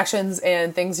attractions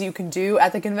and things you can do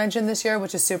at the convention this year,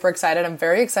 which is super excited. I'm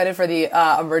very excited for the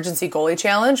emergency goalie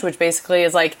challenge, which basically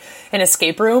is like an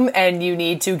escape room, and you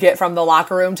need to get from the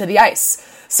locker room to the ice.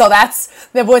 So that's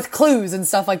with clues and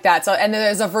stuff like that. So, and then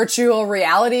there's a virtual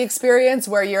reality experience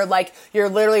where you're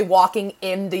literally walking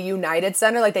in the United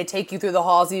Center. Like they take you through the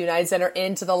halls of the United Center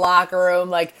into the locker room,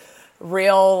 like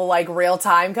real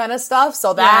time kind of stuff.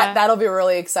 So that'll be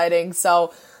really exciting.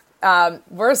 So,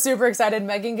 we're super excited.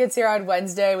 Megan gets here on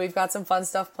Wednesday. We've got some fun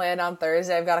stuff planned on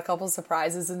Thursday. I've got a couple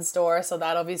surprises in store, so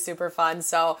that'll be super fun.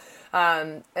 So,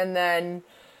 and then,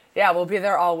 yeah, we'll be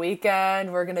there all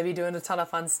weekend. We're going to be doing a ton of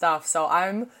fun stuff. So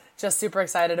I'm just super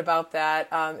excited about that.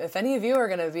 If any of you are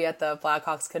going to be at the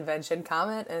Blackhawks convention,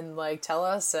 comment and like tell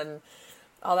us and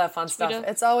all that fun stuff.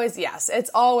 It's always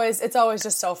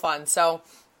just so fun. So,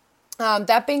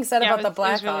 that being said about the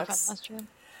Blackhawks. Really fun.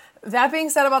 That being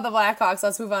said about the Blackhawks,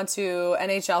 let's move on to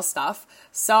NHL stuff.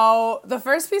 So the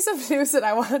first piece of news that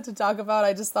I wanted to talk about,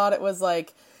 I just thought it was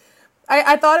like,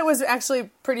 I thought it was actually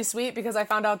pretty sweet because I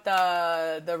found out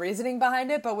the reasoning behind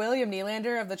it. But William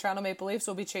Nylander of the Toronto Maple Leafs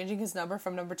will be changing his number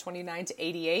from number 29 to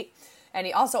 88. And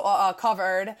he also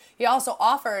offered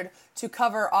to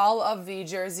cover all of the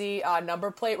jersey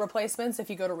number plate replacements if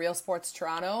you go to Real Sports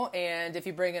Toronto. And if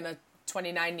you bring in a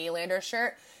 29 Nylander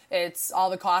shirt, it's all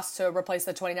the costs to replace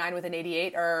the 29 with an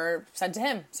 88 are sent to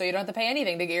him. So you don't have to pay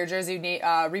anything to get your jersey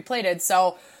replated.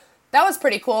 So that was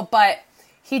pretty cool. But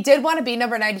he did want to be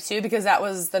number 92 because that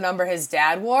was the number his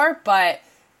dad wore. But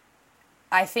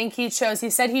I think he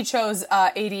said he chose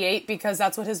 88 because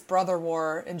that's what his brother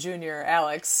wore in junior,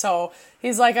 Alex. So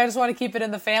he's like, I just want to keep it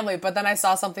in the family. But then I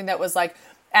saw something that was like,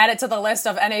 add it to the list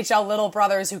of NHL little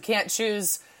brothers who can't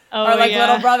choose, or like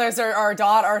little brothers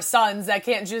or sons that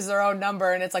can't choose their own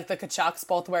number. And it's like the Kachucks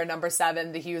both wear number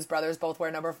 7. The Hughes brothers both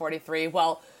wear number 43.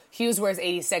 Well, Hughes wears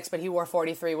 86, but he wore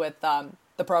 43 with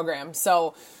the program.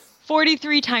 So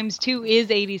 43 times 2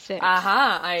 is 86.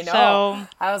 I know. So,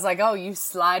 I was like, oh, you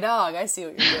sly dog. I see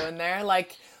what you're doing there.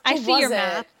 Like, I see your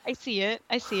math. I see it.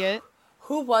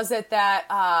 Who was it that,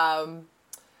 I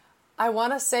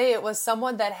want to say it was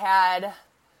someone that had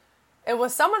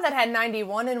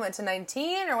 91 and went to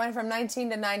 19 or went from 19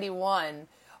 to 91.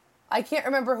 I can't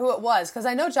remember who it was because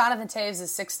I know Jonathan Toews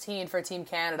is 16 for Team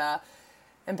Canada.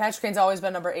 And Patrick Kane's always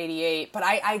been number 88. But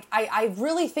I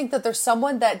really think that there's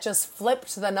someone that just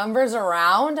flipped the numbers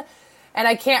around. And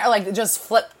I can't, like, just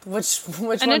flip which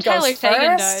one goes Tyler first.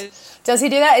 Seguin does. Does he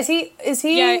do that? Is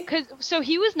he? Yeah, so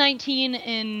he was 19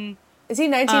 in... Is he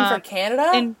 19 for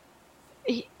Canada?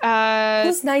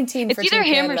 Who's 19 for Team Canada? It's either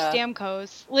him or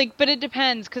Stamkos. Like, but it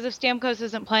depends, because if Stamkos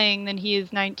isn't playing, then he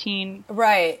is 19.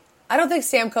 Right. I don't think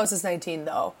Stamkos is 19,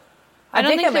 though. I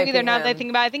don't think so either. Now that I think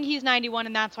about it, I think he's 91,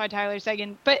 and that's why Tyler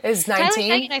Seguin. But is 19? Tyler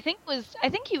Seguin, I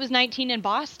think he was 19 in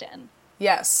Boston.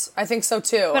 Yes, I think so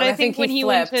too. But and I think when he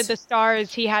flipped. went to the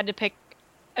Stars, he had to pick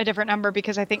a different number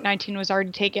because I think 19 was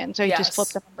already taken, so he just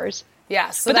flipped the numbers.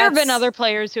 Yes, so but there have been other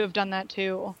players who have done that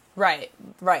too. Right.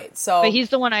 So, but he's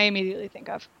the one I immediately think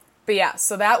of. But yeah,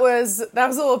 so that was a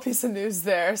little piece of news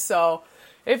there. So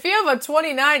if you have a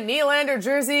 29 Nylander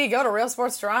jersey, go to Real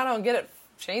Sports Toronto and get it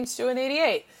changed to an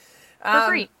 88. For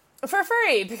free. For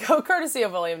free, courtesy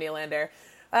of William Nylander.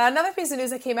 Another piece of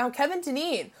news that came out, Kevin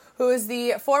Dineen, who is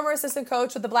the former assistant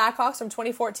coach with the Blackhawks from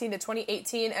 2014 to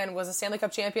 2018 and was a Stanley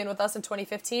Cup champion with us in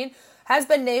 2015, has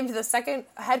been named the second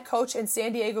head coach in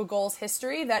San Diego Gulls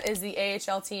history. That is the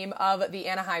AHL team of the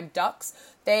Anaheim Ducks.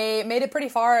 They made it pretty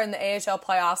far in the AHL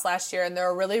playoffs last year, and they're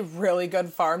a really, really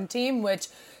good farm team, which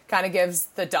kind of gives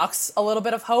the Ducks a little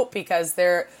bit of hope because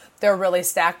they're really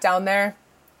stacked down there.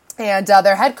 And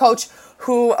their head coach,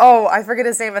 who, I forget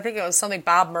his name. I think it was something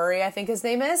Bob Murray, I think his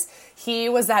name is. He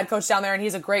was the head coach down there, and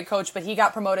he's a great coach, but he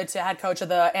got promoted to head coach of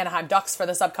the Anaheim Ducks for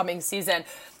this upcoming season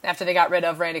after they got rid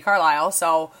of Randy Carlyle.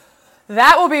 So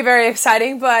that will be very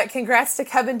exciting, but congrats to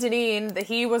Kevin Dineen.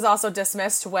 He was also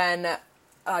dismissed when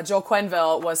Joel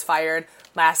Quenneville was fired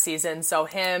last season. So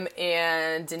him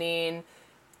and Dineen...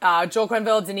 Joel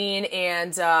Quenneville, Dineen,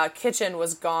 and Kitchen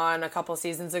was gone a couple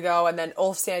seasons ago, and then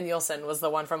Ulf Stan-Nielsen was the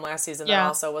one from last season that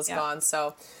also was gone.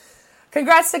 So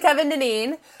congrats to Kevin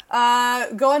Dineen.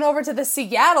 Going over to the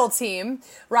Seattle team,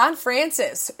 Ron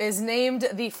Francis is named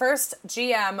the first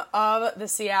GM of the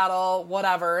Seattle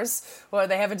whatevers. Well,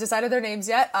 they haven't decided their names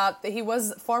yet. He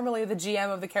was formerly the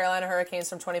GM of the Carolina Hurricanes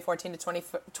from 2014 to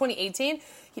 2018.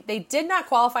 They did not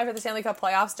qualify for the Stanley Cup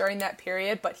playoffs during that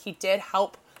period, but he did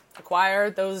help acquire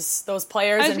those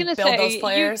players and build those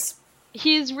players.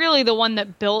 He's really the one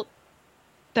that built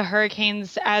the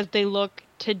Hurricanes as they look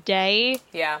today.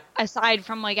 Yeah. Aside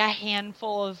from like a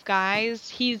handful of guys,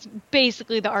 he's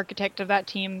basically the architect of that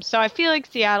team. So I feel like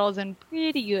Seattle's in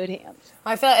pretty good hands.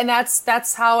 I feel, and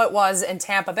that's how it was in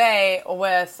Tampa Bay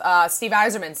with Steve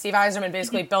Yzerman. Steve Yzerman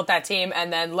basically built that team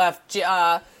and then left.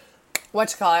 I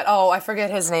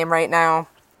forget his name right now.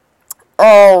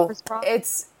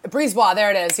 It's Brisebois,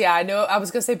 there it is. Yeah, I know. I was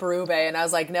gonna say Berube, and I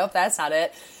was like, nope, that's not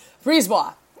it.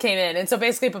 Brisebois came in, and so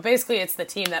basically, it's the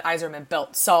team that Yzerman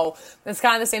built. So it's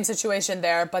kind of the same situation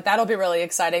there, but that'll be really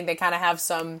exciting. They kind of have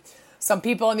some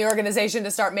people in the organization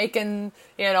to start making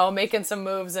some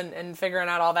moves and figuring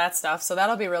out all that stuff. So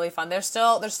that'll be really fun. They're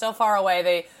still far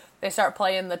away. They start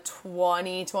playing the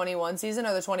 2021 season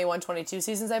or the 21-22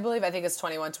 seasons, I believe. I think it's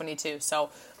 21-22. So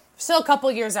still a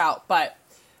couple years out, but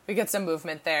we get some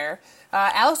movement there.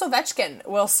 Alex Ovechkin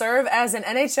will serve as an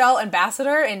NHL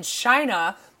ambassador in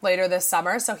China later this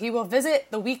summer. So he will visit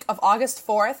the week of August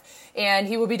 4th, and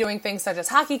he will be doing things such as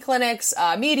hockey clinics,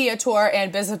 media tour,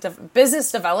 and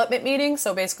business development meetings.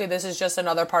 So basically this is just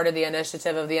another part of the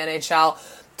initiative of the NHL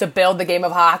to build the game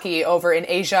of hockey over in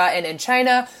Asia and in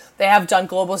China. They have done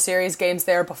Global Series games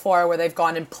there before where they've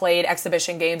gone and played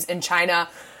exhibition games in China.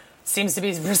 Seems to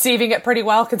be receiving it pretty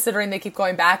well considering they keep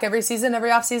going back every season, every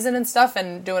offseason and stuff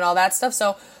and doing all that stuff.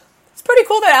 So it's pretty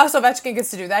cool that Alex Ovechkin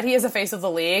gets to do that. He is a face of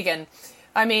the league. And,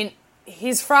 I mean,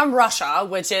 he's from Russia,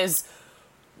 which is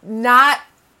not...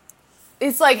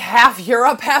 It's like half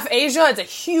Europe, half Asia. It's a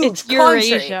huge country.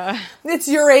 Eurasia. It's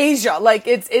Eurasia. Like,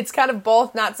 it's kind of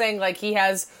both. Not saying, like, he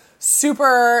has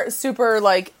super,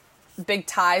 like, big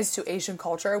ties to Asian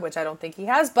culture, which I don't think he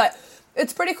has. But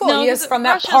it's pretty cool. No, he is from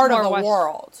Russia's that part of the more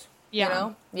world. Yeah. You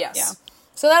know? Yes. Yeah.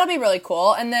 So that'll be really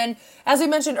cool. And then, as we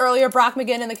mentioned earlier, Brock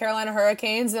McGinn and the Carolina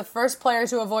Hurricanes, the first player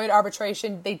to avoid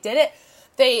arbitration, they did it.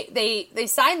 They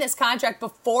signed this contract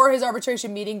before his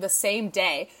arbitration meeting the same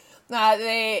day.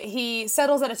 He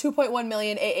settles at a $2.1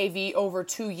 million AAV over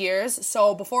 2 years.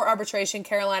 So before arbitration,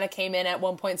 Carolina came in at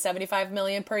 $1.75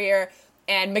 million per year,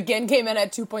 and McGinn came in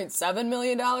at $2.7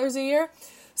 million a year.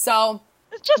 So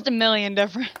It's just $1 million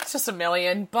difference. it's just $1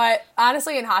 million. But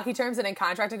honestly, in hockey terms and in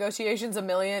contract negotiations, $1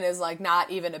 million is like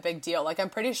not even a big deal. Like I'm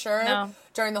pretty sure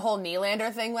during the whole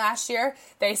Nylander thing last year,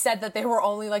 they said that they were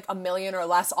only like $1 million or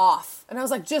less off. And I was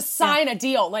like, just sign a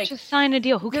deal. Like Just sign a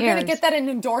deal. Who cares? you're gonna get that in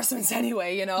endorsements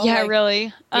anyway, you know? Yeah, Like,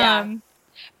 really. yeah.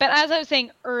 But as I was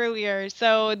saying earlier,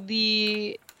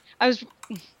 I was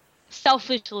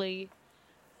selfishly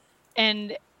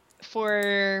and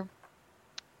for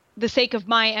the sake of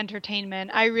my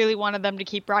entertainment, I really wanted them to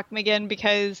keep Brock McGinn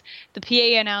because the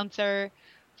PA announcer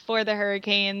for the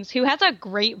Hurricanes, who has a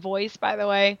great voice, by the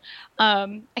way,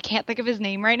 I can't think of his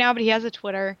name right now, but he has a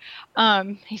Twitter.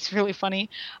 He's really funny.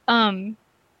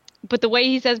 But the way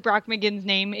he says Brock McGinn's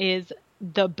name is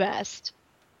the best.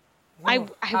 I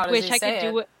wish I could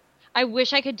do it. I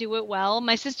wish I could do it well.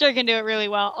 My sister can do it really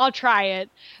well. I'll try it.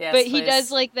 Yes, but he please.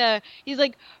 does he's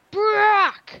like,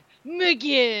 Brock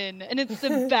McGinn, and it's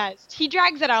the best. He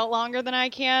drags it out longer than I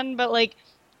can, but like,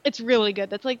 it's really good.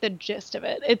 That's like the gist of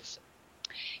it.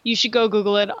 You should go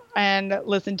Google it and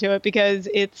listen to it because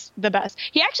it's the best.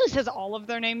 He actually says all of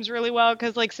their names really well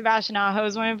because like Sebastian Aho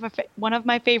is one of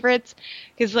my favorites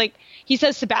because like he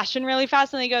says Sebastian really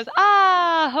fast and he goes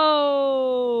Aho.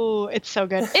 It's so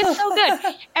good. It's so good.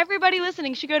 Everybody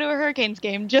listening should go to a Hurricanes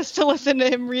game just to listen to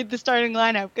him read the starting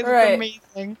lineup because it's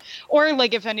amazing. Or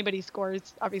like if anybody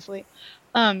scores, obviously.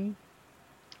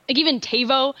 Like even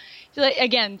Tavo,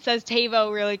 again, says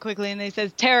Tavo really quickly, and they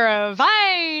says Tara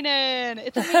Vinen.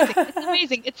 It's amazing. It's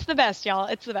amazing. It's the best, y'all.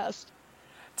 It's the best.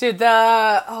 Dude,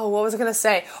 what was I going to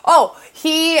say? Oh,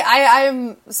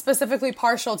 I'm specifically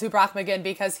partial to Brock McGinn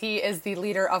because he is the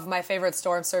leader of my favorite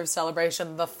Storm Surge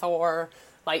celebration, the Thor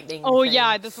lightning thing.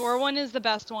 Yeah, the Thor one is the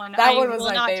best one. That one was I will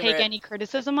my not favorite. take any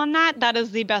criticism on that. That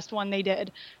is the best one they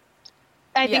did.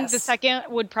 I think the second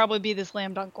would probably be the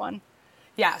slam dunk one.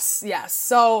 Yes.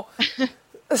 So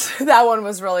that one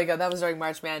was really good. That was during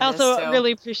March Madness. I also too.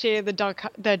 really appreciated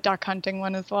the duck hunting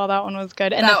one as well. That one was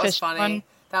good. And that the was fish funny. one.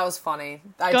 That was funny.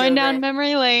 Going down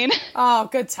memory lane. Oh,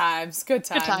 good times. Good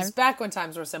times. Back when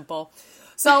times were simple.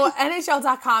 So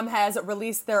NHL.com has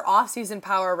released their off-season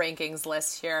power rankings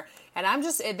list here, and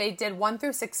they did 1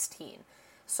 through 16.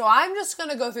 So I'm just going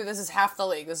to go through. This is half the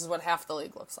league. This is what half the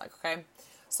league looks like, okay?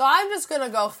 So I'm just going to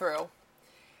go through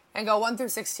and go 1 through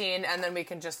 16, and then we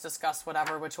can just discuss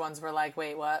which ones were like,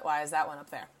 wait, what? Why is that one up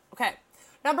there? Okay.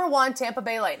 Number 1, Tampa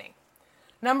Bay Lightning.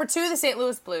 Number 2, the St.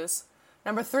 Louis Blues.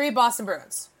 Number 3, Boston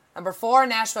Bruins. Number 4,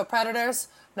 Nashville Predators.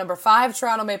 Number 5,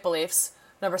 Toronto Maple Leafs.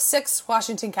 Number 6,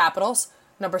 Washington Capitals.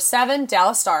 Number 7,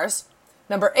 Dallas Stars.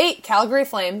 Number 8, Calgary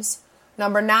Flames.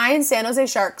 Number 9, San Jose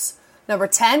Sharks. Number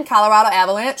 10, Colorado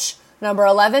Avalanche. Number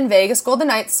 11, Vegas Golden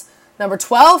Knights. Number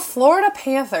 12, Florida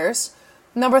Panthers.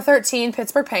 Number 13,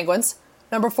 Pittsburgh Penguins.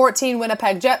 Number 14,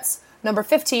 Winnipeg Jets. Number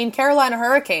 15, Carolina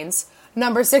Hurricanes.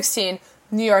 Number 16,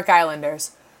 New York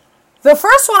Islanders. The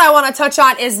first one I want to touch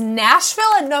on is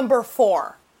Nashville at number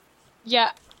 4.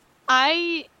 Yeah,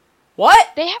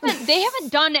 What? They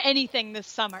haven't done anything this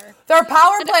summer. Their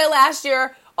power play last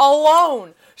year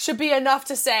alone should be enough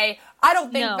to say, I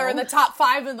don't think they're in the top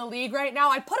 5 in the league right now.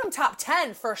 I'd put them top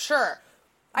 10 for sure.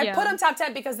 I'd put them top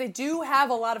 10 because they do have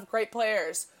a lot of great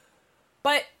players.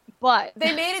 But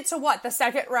they made it to what? The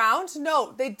second round?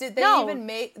 No, they did. They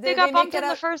got bumped in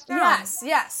the first round.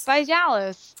 Yes. By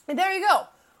Dallas. And there you go.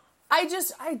 I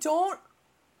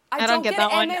don't get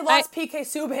that one. And they lost PK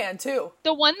Subban too.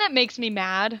 The one that makes me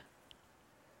mad,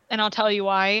 and I'll tell you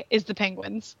why, is the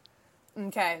Penguins.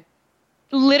 Okay.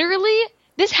 Literally,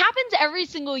 this happens every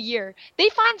single year. They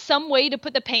find some way to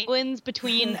put the Penguins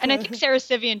between, and I think Sarah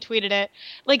Sivian tweeted it,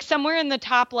 like somewhere in the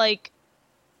top, like,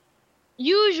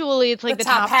 usually it's like the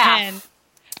top 10.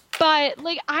 But,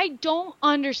 like, I don't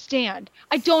understand.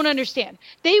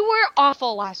 They were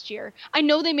awful last year. I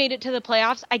know they made it to the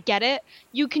playoffs. I get it.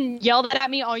 You can yell that at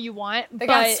me all you want. They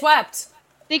got swept.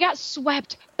 They got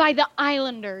swept by the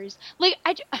Islanders. Like,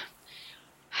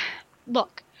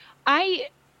 look, I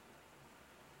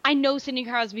know Sidney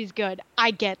Crosby's good.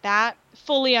 I get that.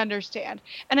 Fully understand.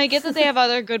 And I get that they have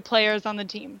other good players on the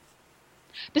team.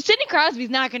 But Sidney Crosby's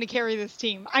not going to carry this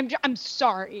team. I'm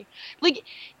sorry. Like,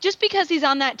 just because he's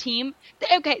on that team.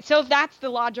 Okay, so if that's the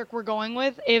logic we're going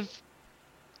with, if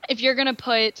you're going to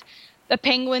put the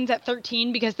Penguins at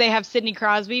 13 because they have Sidney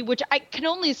Crosby, which I can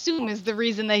only assume is the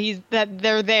reason that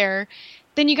they're there,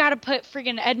 then you got to put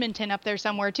friggin' Edmonton up there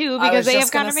somewhere too because they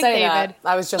have Connor McDavid.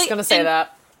 I was just going to say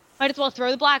that. Might as well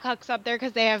throw the Blackhawks up there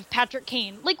because they have Patrick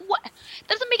Kane. Like, what? That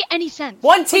doesn't make any sense.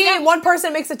 One team, one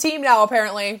person makes a team now,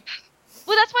 apparently.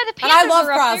 Well, that's why the Panthers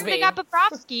are up Crosby. there. They got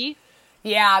Bobrovsky.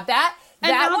 Yeah, that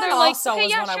one also was one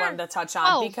sure. I wanted to touch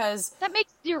on because that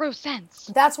makes zero sense.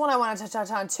 That's one I wanted to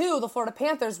touch on too. The Florida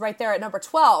Panthers right there at number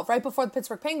 12, right before the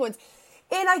Pittsburgh Penguins.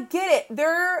 And I get it.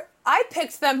 I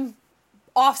picked them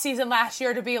off season last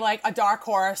year to be like a dark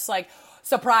horse, like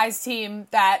surprise team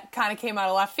that kind of came out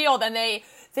of left field. And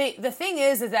the thing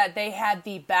is that they had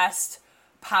the best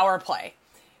power play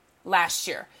last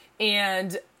year.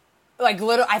 And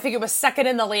I think it was second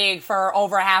in the league for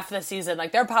over half the season.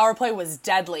 Like, their power play was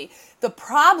deadly. The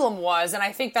problem was, and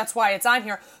I think that's why it's on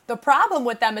here, the problem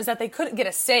with them is that they couldn't get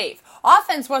a save.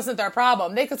 Offense wasn't their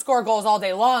problem. They could score goals all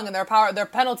day long, and their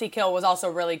penalty kill was also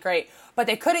really great. But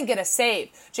they couldn't get a save.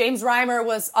 James Reimer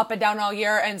was up and down all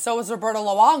year, and so was Roberto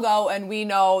Luongo, and we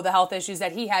know the health issues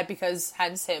that he had because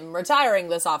hence him retiring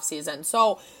this offseason.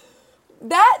 So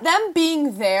them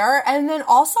being there, and then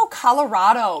also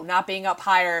Colorado not being up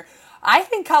higher. I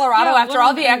think Colorado, after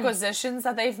all the acquisitions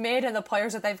that they've made and the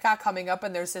players that they've got coming up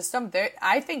in their system,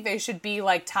 I think they should be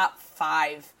like top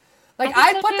 5. Like,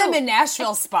 I'd put them in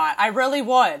Nashville's spot. I really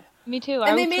would. Me too.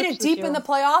 And they made it deep in the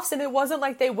playoffs, and it wasn't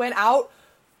like they went out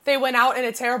in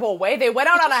a terrible way. They went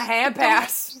out on a hand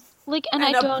pass. Like, and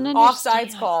I don't understand.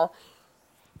 Offsides call.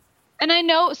 And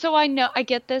I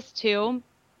get this too,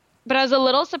 but I was a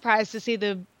little surprised to see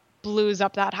the Blues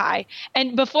up that high.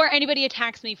 And before anybody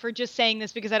attacks me for just saying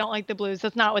this because I don't like the Blues,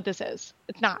 that's not what this is.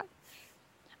 It's not.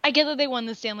 I get that they won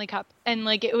the Stanley Cup, and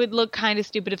like it would look kind of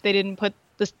stupid if they didn't put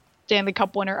the Stanley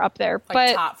Cup winner up there.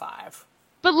 But top 5.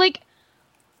 But like,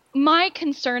 my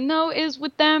concern though is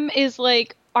with them is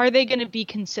like, are they going to be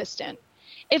consistent?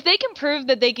 If they can prove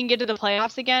that they can get to the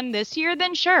playoffs again this year,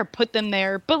 then sure, put them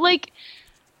there. But like,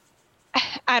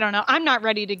 I don't know. I'm not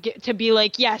ready to be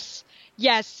like, yes,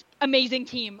 amazing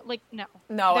team. Like, no.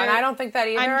 No, and I don't think that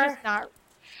either. I'm just not.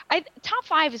 Top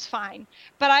 5 is fine,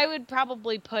 but I would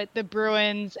probably put the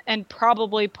Bruins and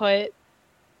probably put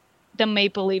the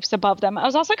Maple Leafs above them. I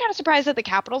was also kind of surprised that the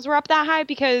Capitals were up that high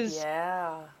because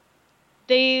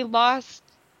they lost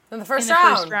in the first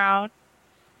round.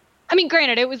 I mean,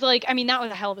 granted, it was like, that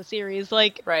was a hell of a series.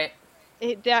 Like, right.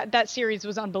 That series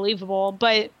was unbelievable,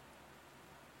 but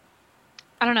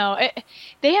I don't know.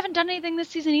 They haven't done anything this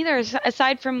season either,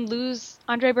 aside from lose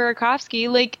Andre Burakovsky.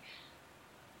 Like,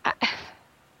 I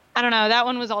don't know. That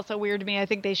one was also weird to me. I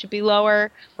think they should be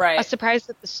lower. Right. I was surprised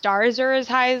that the Stars are as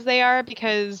high as they are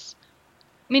because,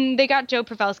 they got Joe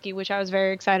Pavelski, which I was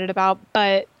very excited about,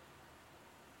 but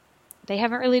they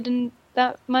haven't really done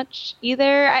that much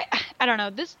either. I don't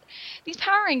know. These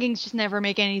power rankings just never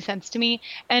make any sense to me.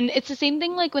 And it's the same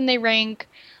thing like when they rank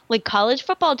like college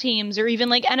football teams or even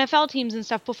like NFL teams and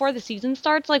stuff before the season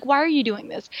starts. Like, why are you doing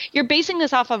this? You're basing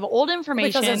this off of old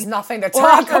information. Because there's nothing to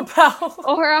talk about.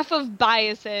 Or off of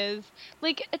biases.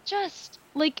 Like, it just,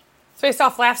 like... It's based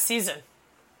off last season.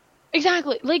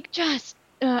 Exactly. Like, just...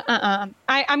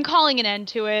 I'm calling an end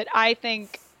to it. I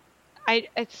think...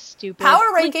 it's stupid. Power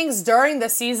rankings during the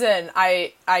season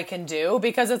I can do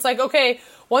because it's like, okay,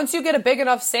 once you get a big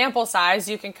enough sample size,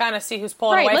 you can kind of see who's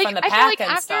pulling away from the pack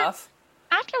and stuff.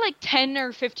 After like 10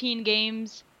 or 15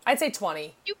 games, I'd say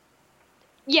 20.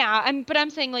 But I'm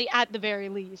saying like at the very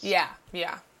least. Yeah.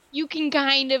 You can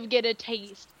kind of get a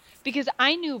taste because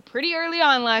I knew pretty early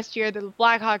on last year that the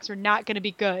Blackhawks were not going to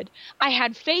be good. I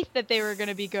had faith that they were going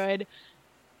to be good,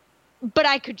 but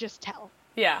I could just tell.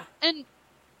 Yeah. And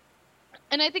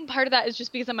I think part of that is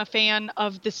just because I'm a fan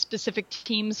of this specific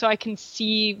team, so I can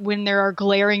see when there are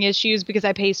glaring issues because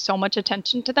I pay so much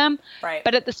attention to them. Right.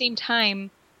 But at the same time,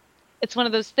 it's one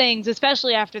of those things,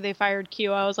 especially after they fired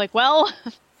Q, I was like, well...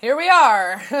 Here we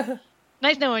are.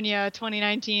 Nice knowing you,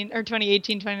 2019 or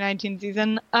 2018, 2019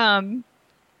 season. I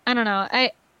don't know.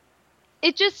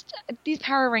 These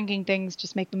power ranking things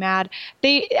just make me mad.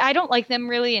 I don't like them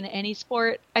really in any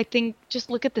sport. I think just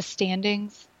look at the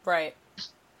standings. Right.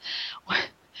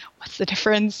 What's the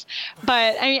difference?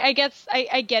 But I mean, I guess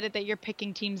I get it that you're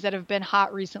picking teams that have been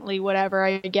hot recently, whatever.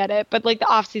 I get it. But like the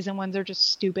off-season ones are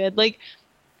just stupid. Like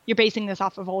you're basing this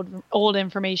off of old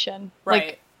information. Right.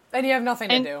 Like, and you have nothing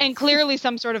to do. And clearly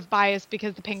some sort of bias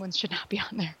because the Penguins should not be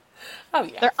on there. Oh,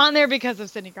 yeah. They're on there because of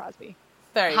Sidney Crosby.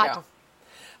 There you go.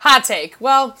 Hot take.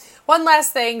 Well, one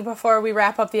last thing before we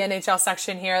wrap up the NHL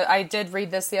section here. I did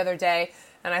read this the other day,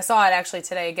 and I saw it actually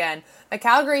today again. The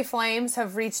Calgary Flames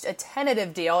have reached a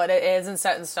tentative deal. It isn't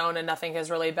set in stone, and nothing has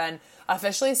really been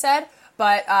officially said,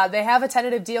 but they have a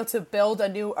tentative deal to build a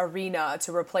new arena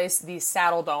to replace the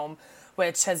Saddle Dome,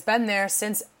 which has been there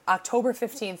since October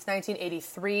 15th,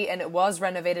 1983, and it was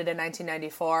renovated in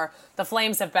 1994. The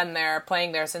Flames have been there,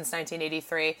 playing there since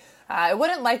 1983. It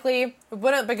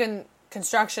wouldn't begin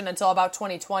construction until about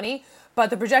 2020, but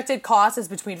the projected cost is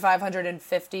between $550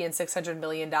 and $600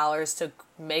 million to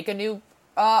make a new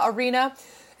arena,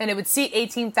 and it would seat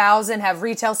 18,000, have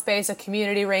retail space, a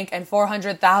community rink, and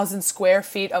 400,000 square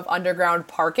feet of underground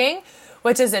parking,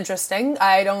 which is interesting.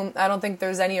 I don't think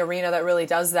there's any arena that really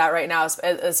does that right now,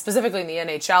 specifically in the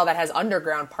NHL, that has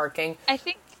underground parking. I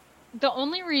think the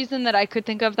only reason that I could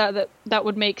think of that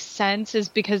would make sense is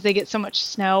because they get so much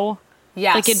snow.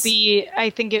 Yes. Like I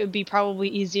think it would be probably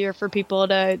easier for people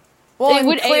to. Well,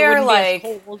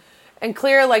 and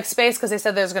clear like space, because they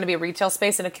said there's going to be retail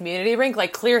space and a community rink,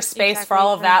 like clear space for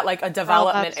all of that, like a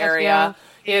development area.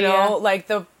 Yeah. You know, like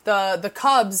the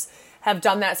Cubs have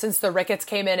done that since the Ricketts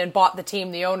came in and bought the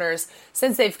team, the owners.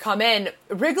 Since they've come in,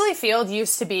 Wrigley Field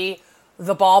used to be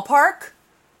the ballpark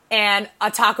and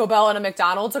a Taco Bell and a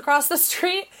McDonald's across the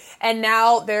street, and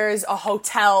now there's a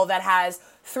hotel that has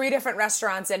 3 different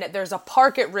restaurants in it. There's a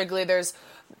park at Wrigley. There's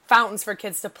fountains for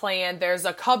kids to play in. There's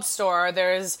a Cub store.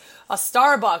 There's a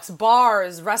Starbucks,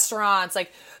 bars, restaurants.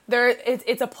 Like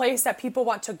it's a place that people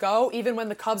want to go even when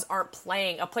the Cubs aren't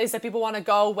playing. A place that people want to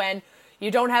go when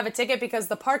you don't have a ticket, because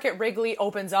the park at Wrigley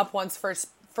opens up once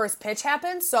first pitch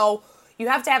happens. So you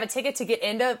have to have a ticket to get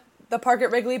into the park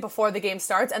at Wrigley before the game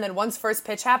starts, and then once first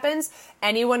pitch happens,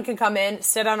 anyone can come in,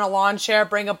 sit on a lawn chair,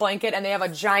 bring a blanket, and they have a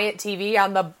giant TV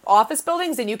on the office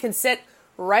buildings, and you can sit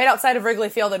right outside of Wrigley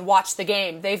Field and watch the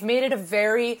game. They've made it a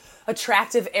very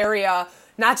attractive area,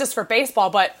 not just for baseball,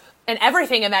 but and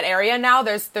everything in that area now.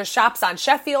 There's shops on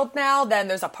Sheffield now, then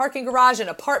there's a parking garage and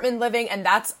apartment living, and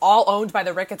that's all owned by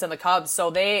the Ricketts and the Cubs.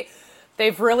 So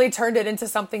they've really turned it into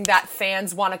something that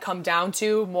fans want to come down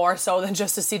to more so than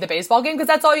just to see the baseball game, because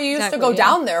that's all you used to go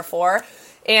down there for.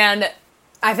 And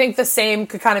I think the same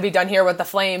could kind of be done here with the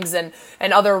Flames and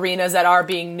other arenas that are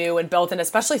being new and built, and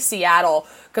especially Seattle,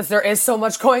 because there is so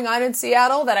much going on in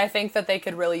Seattle that I think that they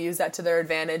could really use that to their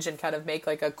advantage and kind of make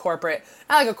like a corporate,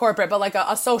 not like a corporate, but like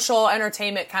a social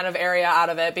entertainment kind of area out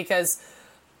of it, because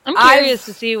I'm curious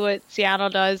to see what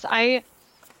Seattle does. I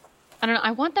don't know.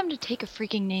 I want them to take a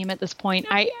freaking name at this point.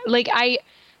 I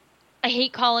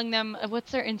hate calling them.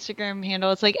 What's their Instagram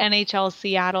handle? It's like NHL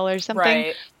Seattle or something.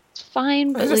 Right. It's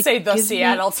fine, but like, say the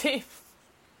Seattle team.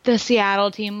 The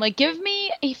Seattle team. Like, give me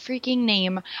a freaking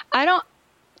name.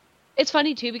 It's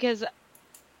funny too because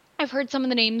I've heard some of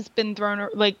the names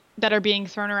that are being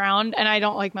thrown around, and I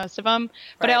don't like most of them.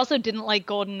 But I also didn't like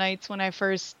Golden Knights when I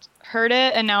first heard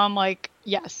it, and now I'm like,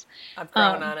 yes. I've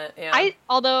grown on it. Yeah.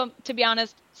 Although to be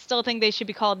honest, still think they should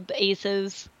be called the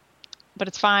Aces, but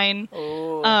it's fine.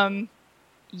 Ooh.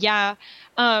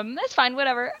 That's fine.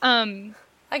 Whatever.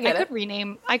 I could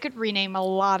rename a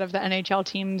lot of the NHL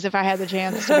teams if I had the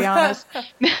chance, to be honest.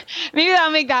 Maybe I'll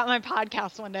make that my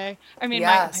podcast one day. I mean,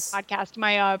 yes.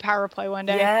 my power play one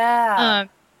day. Yeah.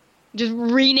 Just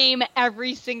rename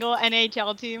every single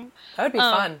NHL team. That would be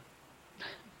fun.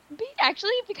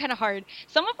 It'd be kind of hard.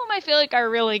 Some of them I feel like are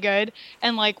really good,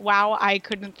 and like, wow, I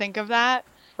couldn't think of that.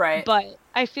 Right. But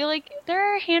I feel like there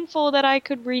are a handful that I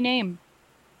could rename.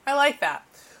 I like that.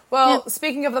 Well,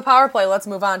 Speaking of the power play, let's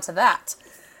move on to that.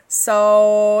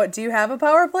 So, do you have a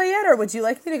power play yet, or would you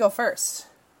like me to go first?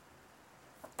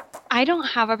 I don't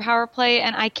have a power play,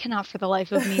 and I cannot for the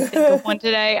life of me think of one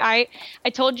today. I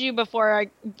told you before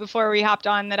we hopped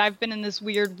on that I've been in this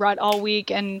weird rut all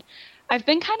week, and I've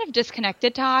been kind of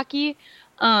disconnected to hockey,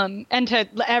 and to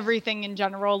everything in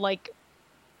general, like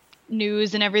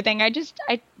news and everything. I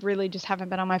really just haven't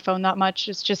been on my phone that much.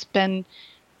 It's just been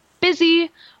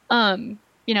busy,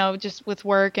 just with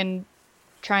work and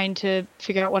trying to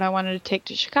figure out what I wanted to take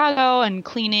to Chicago and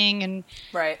cleaning and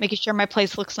making sure my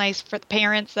place looks nice for the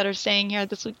parents that are staying here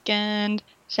this weekend.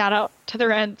 Shout out to the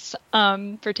Rents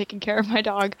for taking care of my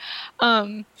dog.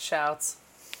 Shouts.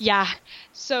 Yeah.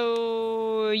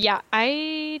 So, yeah,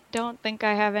 I don't think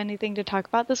I have anything to talk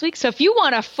about this week. So if you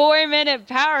want a 4-minute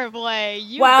power play,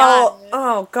 you got Well, it.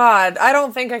 oh God, I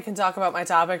don't think I can talk about my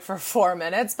topic for 4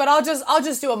 minutes, but I'll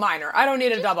just do a minor. I don't need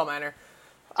a Just double minor.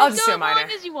 I'll just just do go a as long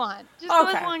minor. as you want. Just go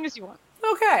as Okay. long as you want.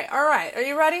 Okay. All right. Are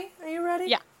you ready? Are you ready?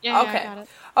 Yeah. Yeah, I Okay. got it.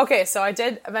 Okay. So I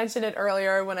did mention it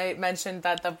earlier when I mentioned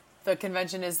that the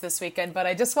convention is this weekend, but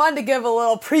I just wanted to give a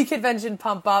little pre-convention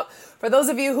pump up for those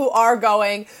of you who are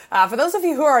going. For those of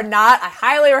you who are not, I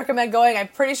highly recommend going. I'm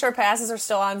pretty sure passes are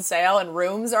still on sale and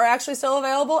rooms are actually still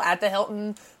available at the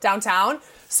Hilton downtown.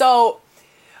 So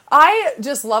I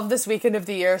just love this weekend of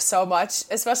the year so much,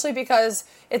 especially because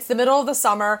it's the middle of the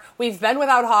summer. We've been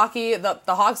without hockey. The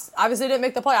Hawks obviously didn't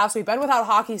make the playoffs. We've been without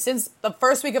hockey since the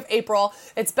first week of April.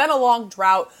 It's been a long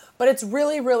drought, but it's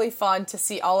really, really fun to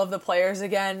see all of the players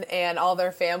again and all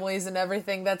their families and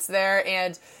everything that's there.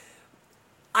 And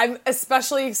I'm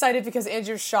especially excited because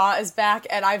Andrew Shaw is back,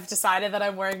 and I've decided that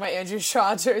I'm wearing my Andrew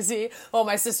Shaw jersey. Well,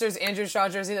 my sister's Andrew Shaw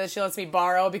jersey that she lets me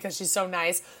borrow because she's so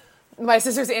nice. My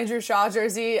sister's Andrew Shaw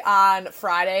jersey on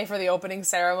Friday for the opening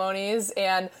ceremonies,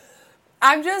 and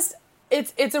I'm just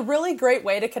it's a really great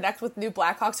way to connect with new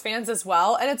Blackhawks fans as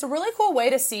well, and it's a really cool way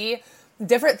to see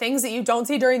different things that you don't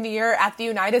see during the year at the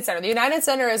United Center. The United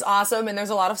Center is awesome, and there's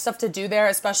a lot of stuff to do there,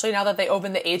 especially now that they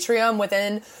opened the atrium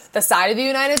within the side of the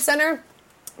United Center.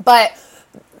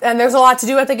 And there's a lot to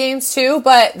do at the games too,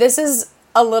 but this is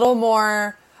a little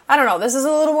more, I don't know, this is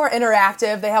a little more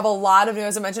interactive. They have a lot of new,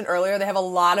 as I mentioned earlier, they have a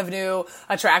lot of new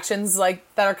attractions like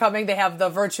that are coming. They have the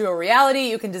virtual reality.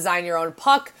 You can design your own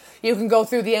puck. You can go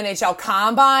through the NHL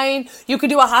Combine. You can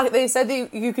do they said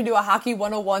that you can do a Hockey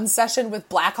 101 session with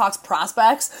Blackhawks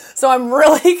prospects. So I'm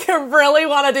really, really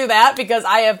want to do that because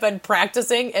I have been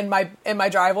practicing in my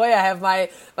driveway. I have my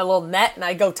little net and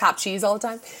I go top cheese all the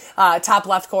time. Top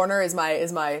left corner is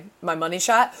my money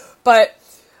shot. But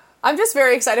I'm just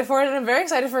very excited for it, and I'm very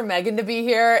excited for Megan to be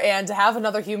here and to have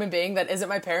another human being that isn't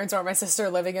my parents or my sister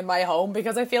living in my home,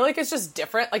 because I feel like it's just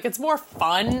different. Like, it's more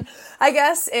fun, I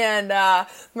guess, and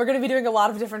we're going to be doing a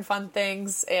lot of different fun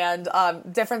things and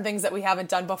different things that we haven't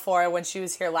done before when she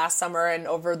was here last summer and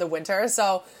over the winter.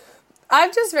 So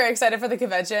I'm just very excited for the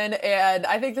convention, and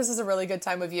I think this is a really good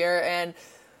time of year. And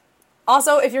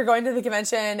also, if you're going to the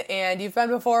convention and you've been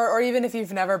before, or even if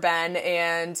you've never been,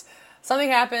 and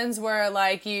something happens where,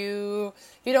 like, you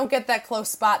don't get that close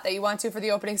spot that you want to for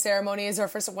the opening ceremonies or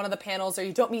for one of the panels, or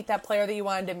you don't meet that player that you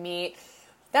wanted to meet,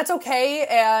 that's okay.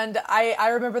 And I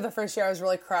remember the first year I was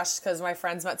really crushed because my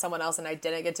friends met someone else and I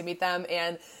didn't get to meet them,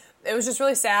 and it was just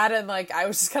really sad, and, like, I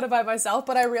was just kind of by myself.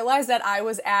 But I realized that I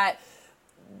was at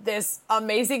this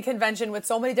amazing convention with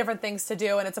so many different things to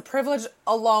do, and it's a privilege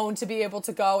alone to be able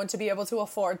to go and to be able to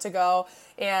afford to go,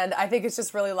 and I think it's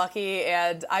just really lucky,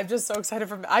 and I'm just so excited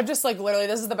I'm just, like, literally,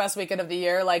 this is the best weekend of the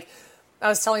year. Like, I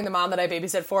was telling the mom that I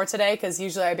babysit for today, because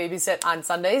usually I babysit on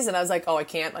Sundays, and I was like, oh, I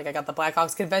can't, like, I got the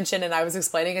Blackhawks convention, and I was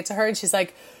explaining it to her, and she's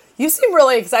like, you seem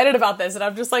really excited about this, and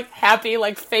I'm just, like, happy,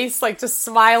 like, face, like, just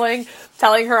smiling,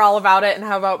 telling her all about it and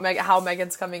how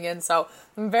Megan's coming in. So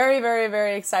I'm very, very,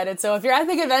 very excited. So if you're at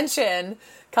the convention,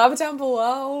 comment down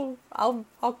below.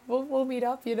 We'll meet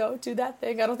up, do that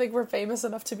thing. I don't think we're famous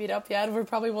enough to meet up yet. We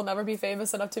probably will never be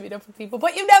famous enough to meet up with people,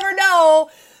 but you never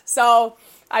know. So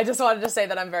I just wanted to say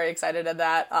that I'm very excited at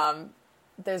that.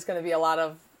 There's going to be a lot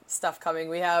of stuff coming.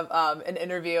 We have an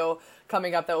interview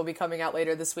coming up that will be coming out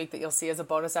later this week that you'll see as a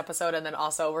bonus episode, and then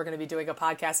also we're going to be doing a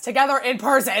podcast together in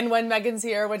person when Megan's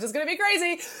here, which is going to be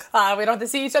crazy. We don't have to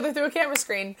see each other through a camera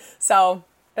screen, so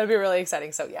it'll be really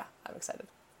exciting. So yeah, I'm excited.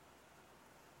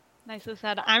 Nicely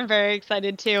said. I'm very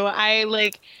excited too. I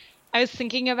was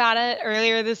thinking about it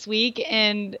earlier this week,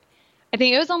 and I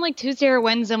think it was on like Tuesday or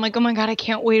Wednesday. I'm like, oh my God, I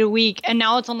can't wait a week. And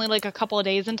now it's only like a couple of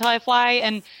days until I fly.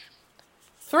 And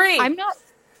 3. I'm not,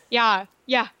 yeah.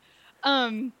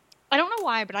 I don't know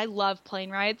why, but I love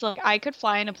plane rides. Like, I could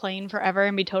fly in a plane forever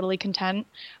and be totally content,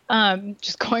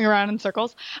 just going around in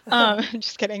circles.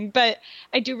 Just kidding. But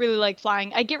I do really like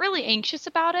flying. I get really anxious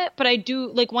about it, but I do,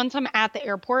 like, once I'm at the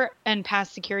airport and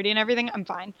past security and everything, I'm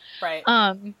fine. Right.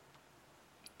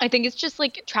 I think it's just,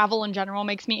 like, travel in general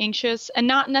makes me anxious, and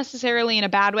not necessarily in a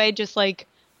bad way, just, like,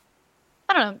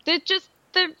 I don't know. It just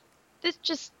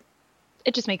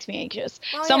makes me anxious.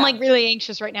 Oh, so yeah. I'm, like, really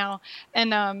anxious right now.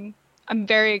 And, I'm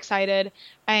very excited.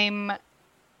 I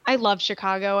love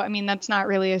Chicago. I mean, that's not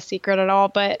really a secret at all,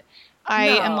 but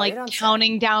I am like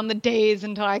counting down the days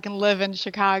until I can live in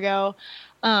Chicago.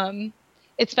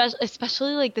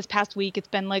 Especially like this past week, it's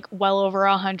been like well over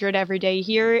 100 every day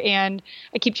here, and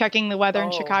I keep checking the weather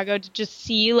in Chicago to just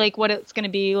see like what it's going to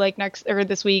be like next or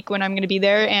this week when I'm going to be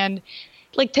there, and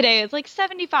Like today it's like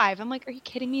 75. I'm like, are you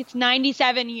kidding me? It's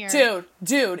 97 here.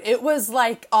 Dude, it was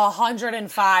like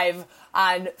 105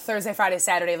 on Thursday, Friday,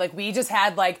 Saturday. Like, we just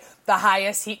had like the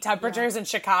highest heat temperatures in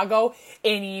Chicago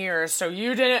in years. So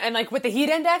you didn't, and like with the heat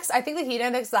index, I think the heat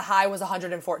index, the high was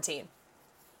 114.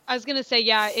 I was gonna say,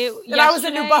 yeah. And I was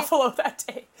in New Buffalo that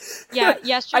day. Yeah,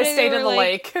 yesterday I stayed in the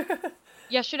lake.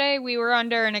 Yesterday we were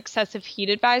under an excessive heat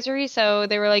advisory, so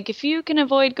they were like, if you can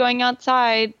avoid going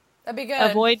outside, that'd be good.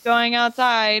 Avoid going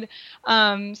outside.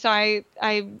 So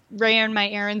I ran my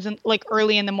errands like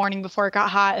early in the morning before it got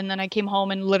hot, and then I came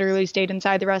home and literally stayed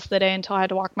inside the rest of the day until I had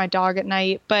to walk my dog at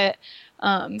night. But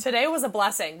today was a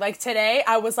blessing. Like today,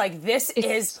 I was like, this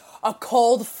is a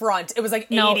cold front. It was like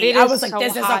 80. No, I was like,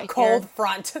 this is a cold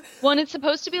front. Well, and it's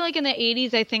supposed to be like in the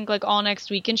 80s, I think, like all next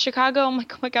week in Chicago. I'm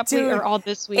like, oh my God, or all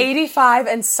this week. 85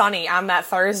 and sunny on that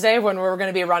Thursday when we're going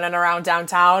to be running around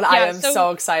downtown. Yeah, I am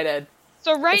so excited.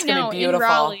 So right now in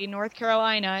Raleigh, North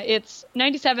Carolina, it's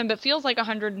 97 but feels like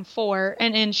 104.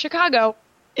 And in Chicago,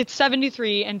 it's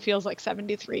 73 and feels like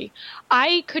 73.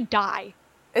 I could die.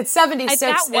 It's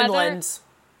 76 inland.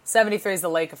 73 is the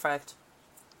lake effect.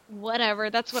 Whatever.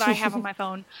 That's what I have on my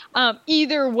phone.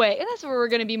 Either way, that's where we're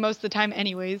going to be most of the time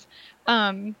anyways.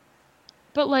 But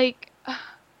like,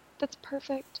 that's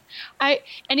perfect.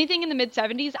 Anything in the mid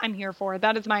 70s, I'm here for.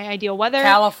 That is my ideal weather.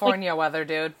 California weather,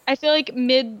 dude. I feel like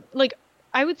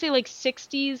I would say like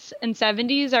 60s and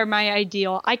 70s are my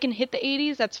ideal. I can hit the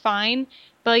 80s, that's fine.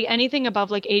 But like anything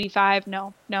above like 85,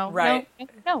 no.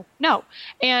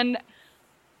 And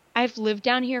I've lived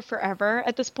down here forever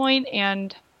at this point,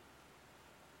 and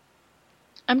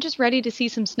I'm just ready to see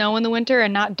some snow in the winter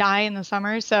and not die in the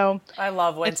summer. So I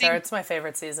love winter. It's my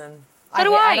favorite season. So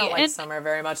do I. I don't like summer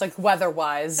very much, like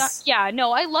weather-wise.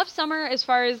 I love summer as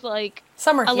far as like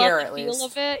summer here at least. Feel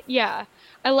of it. Yeah.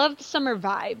 I love the summer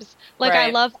vibes. Like I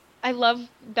love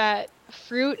that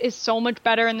fruit is so much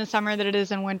better in the summer than it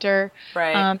is in winter.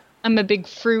 Right. I'm a big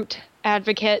fruit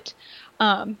advocate.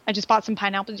 I just bought some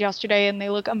pineapples yesterday and they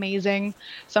look amazing.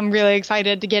 So I'm really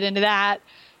excited to get into that.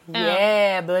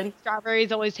 Yeah, buddy.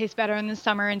 Strawberries always taste better in the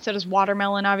summer, and so does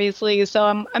watermelon, obviously. So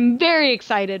I'm very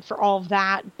excited for all of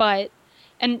that.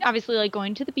 And obviously, like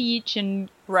going to the beach and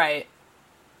right.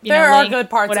 There are good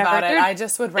parts about it. I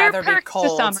just would rather be cold.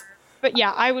 To summer. But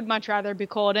yeah, I would much rather be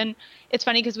cold. And it's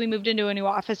funny because we moved into a new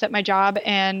office at my job,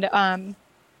 and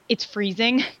it's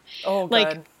freezing. Oh, good.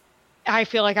 Like I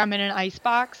feel like I'm in an ice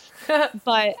box.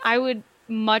 But I would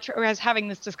I was having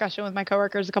this discussion with my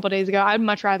coworkers a couple of days ago. I'd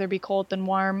much rather be cold than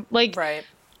warm. Like, right.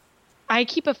 I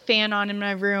keep a fan on in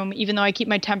my room, even though I keep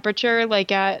my temperature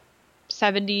like at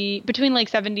between like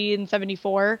 70 and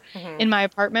 74 in my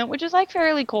apartment, which is like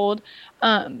fairly cold.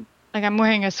 Like I'm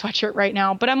wearing a sweatshirt right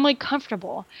now, but I'm like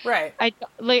comfortable. Right.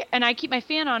 And I keep my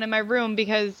fan on in my room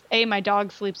because my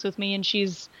dog sleeps with me and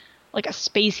she's like a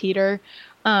space heater.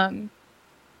 But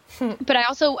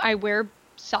I wear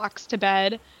socks to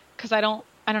bed because I don't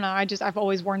know. I've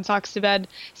always worn socks to bed.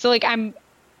 So like I'm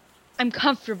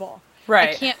comfortable.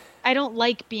 Right. I don't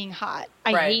like being hot.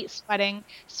 I hate sweating.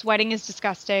 Sweating is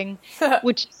disgusting,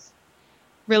 which is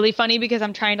really funny because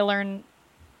I'm trying to learn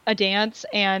a dance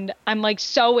and I'm like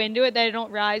so into it that I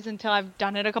don't realize until I've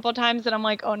done it a couple of times that I'm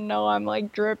like, oh no, I'm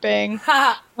like dripping.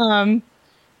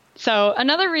 So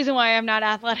another reason why I'm not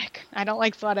athletic, I don't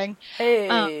like sweating. Hey.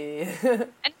 And it's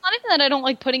not even that I don't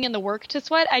like putting in the work to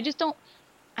sweat. I just don't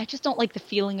like the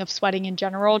feeling of sweating in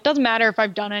general. It doesn't matter if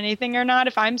I've done anything or not.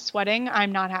 If I'm sweating,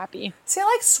 I'm not happy. See, I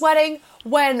like sweating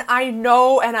when I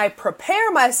know and I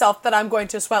prepare myself that I'm going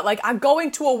to sweat. Like, I'm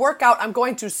going to a workout, I'm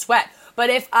going to sweat. But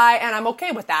and I'm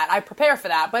okay with that. I prepare for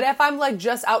that. But if I'm like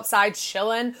just outside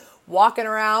chilling, walking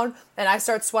around, and I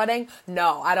start sweating,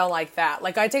 no, I don't like that.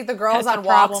 Like, I take the girls on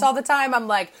walks all the time. I'm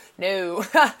like, no,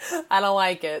 I don't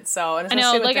like it. So, and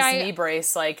especially with this knee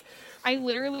brace, like... I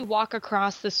literally walk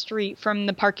across the street from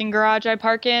the parking garage I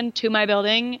park in to my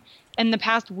building. And the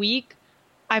past week,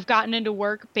 I've gotten into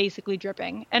work basically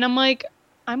dripping. And I'm like,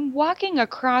 I'm walking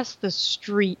across the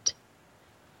street.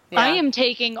 Yeah. I am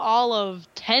taking all of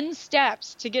 10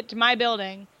 steps to get to my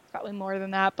building. Probably more than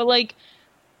that. But like,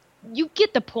 you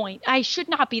get the point. I should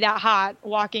not be that hot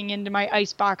walking into my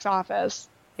icebox office.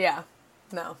 Yeah.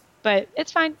 No. But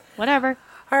it's fine. Whatever.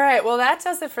 All right, well, that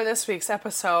does it for this week's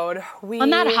episode. On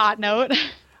that hot note,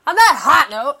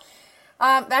 that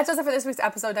does it for this week's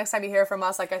episode. Next time you hear from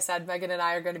us, like I said, Megan and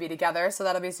I are going to be together, so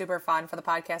that'll be super fun for the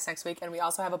podcast next week. And we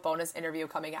also have a bonus interview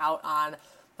coming out on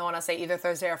I want to say either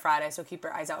Thursday or Friday, so keep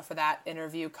your eyes out for that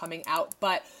interview coming out.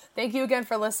 But thank you again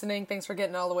for listening. Thanks for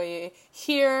getting all the way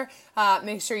here.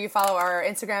 Make sure you follow our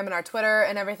Instagram and our Twitter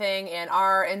and everything, and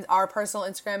our personal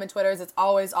Instagram and Twitters. It's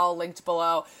always all linked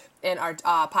below in our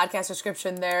podcast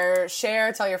description there.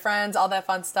 Share, tell your friends, all that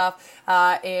fun stuff.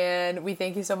 And we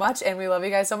thank you so much, and we love you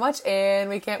guys so much, and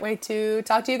we can't wait to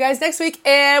talk to you guys next week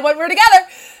and when we're together.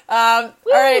 All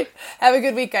right. Have a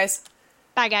good week, guys.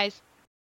 Bye, guys.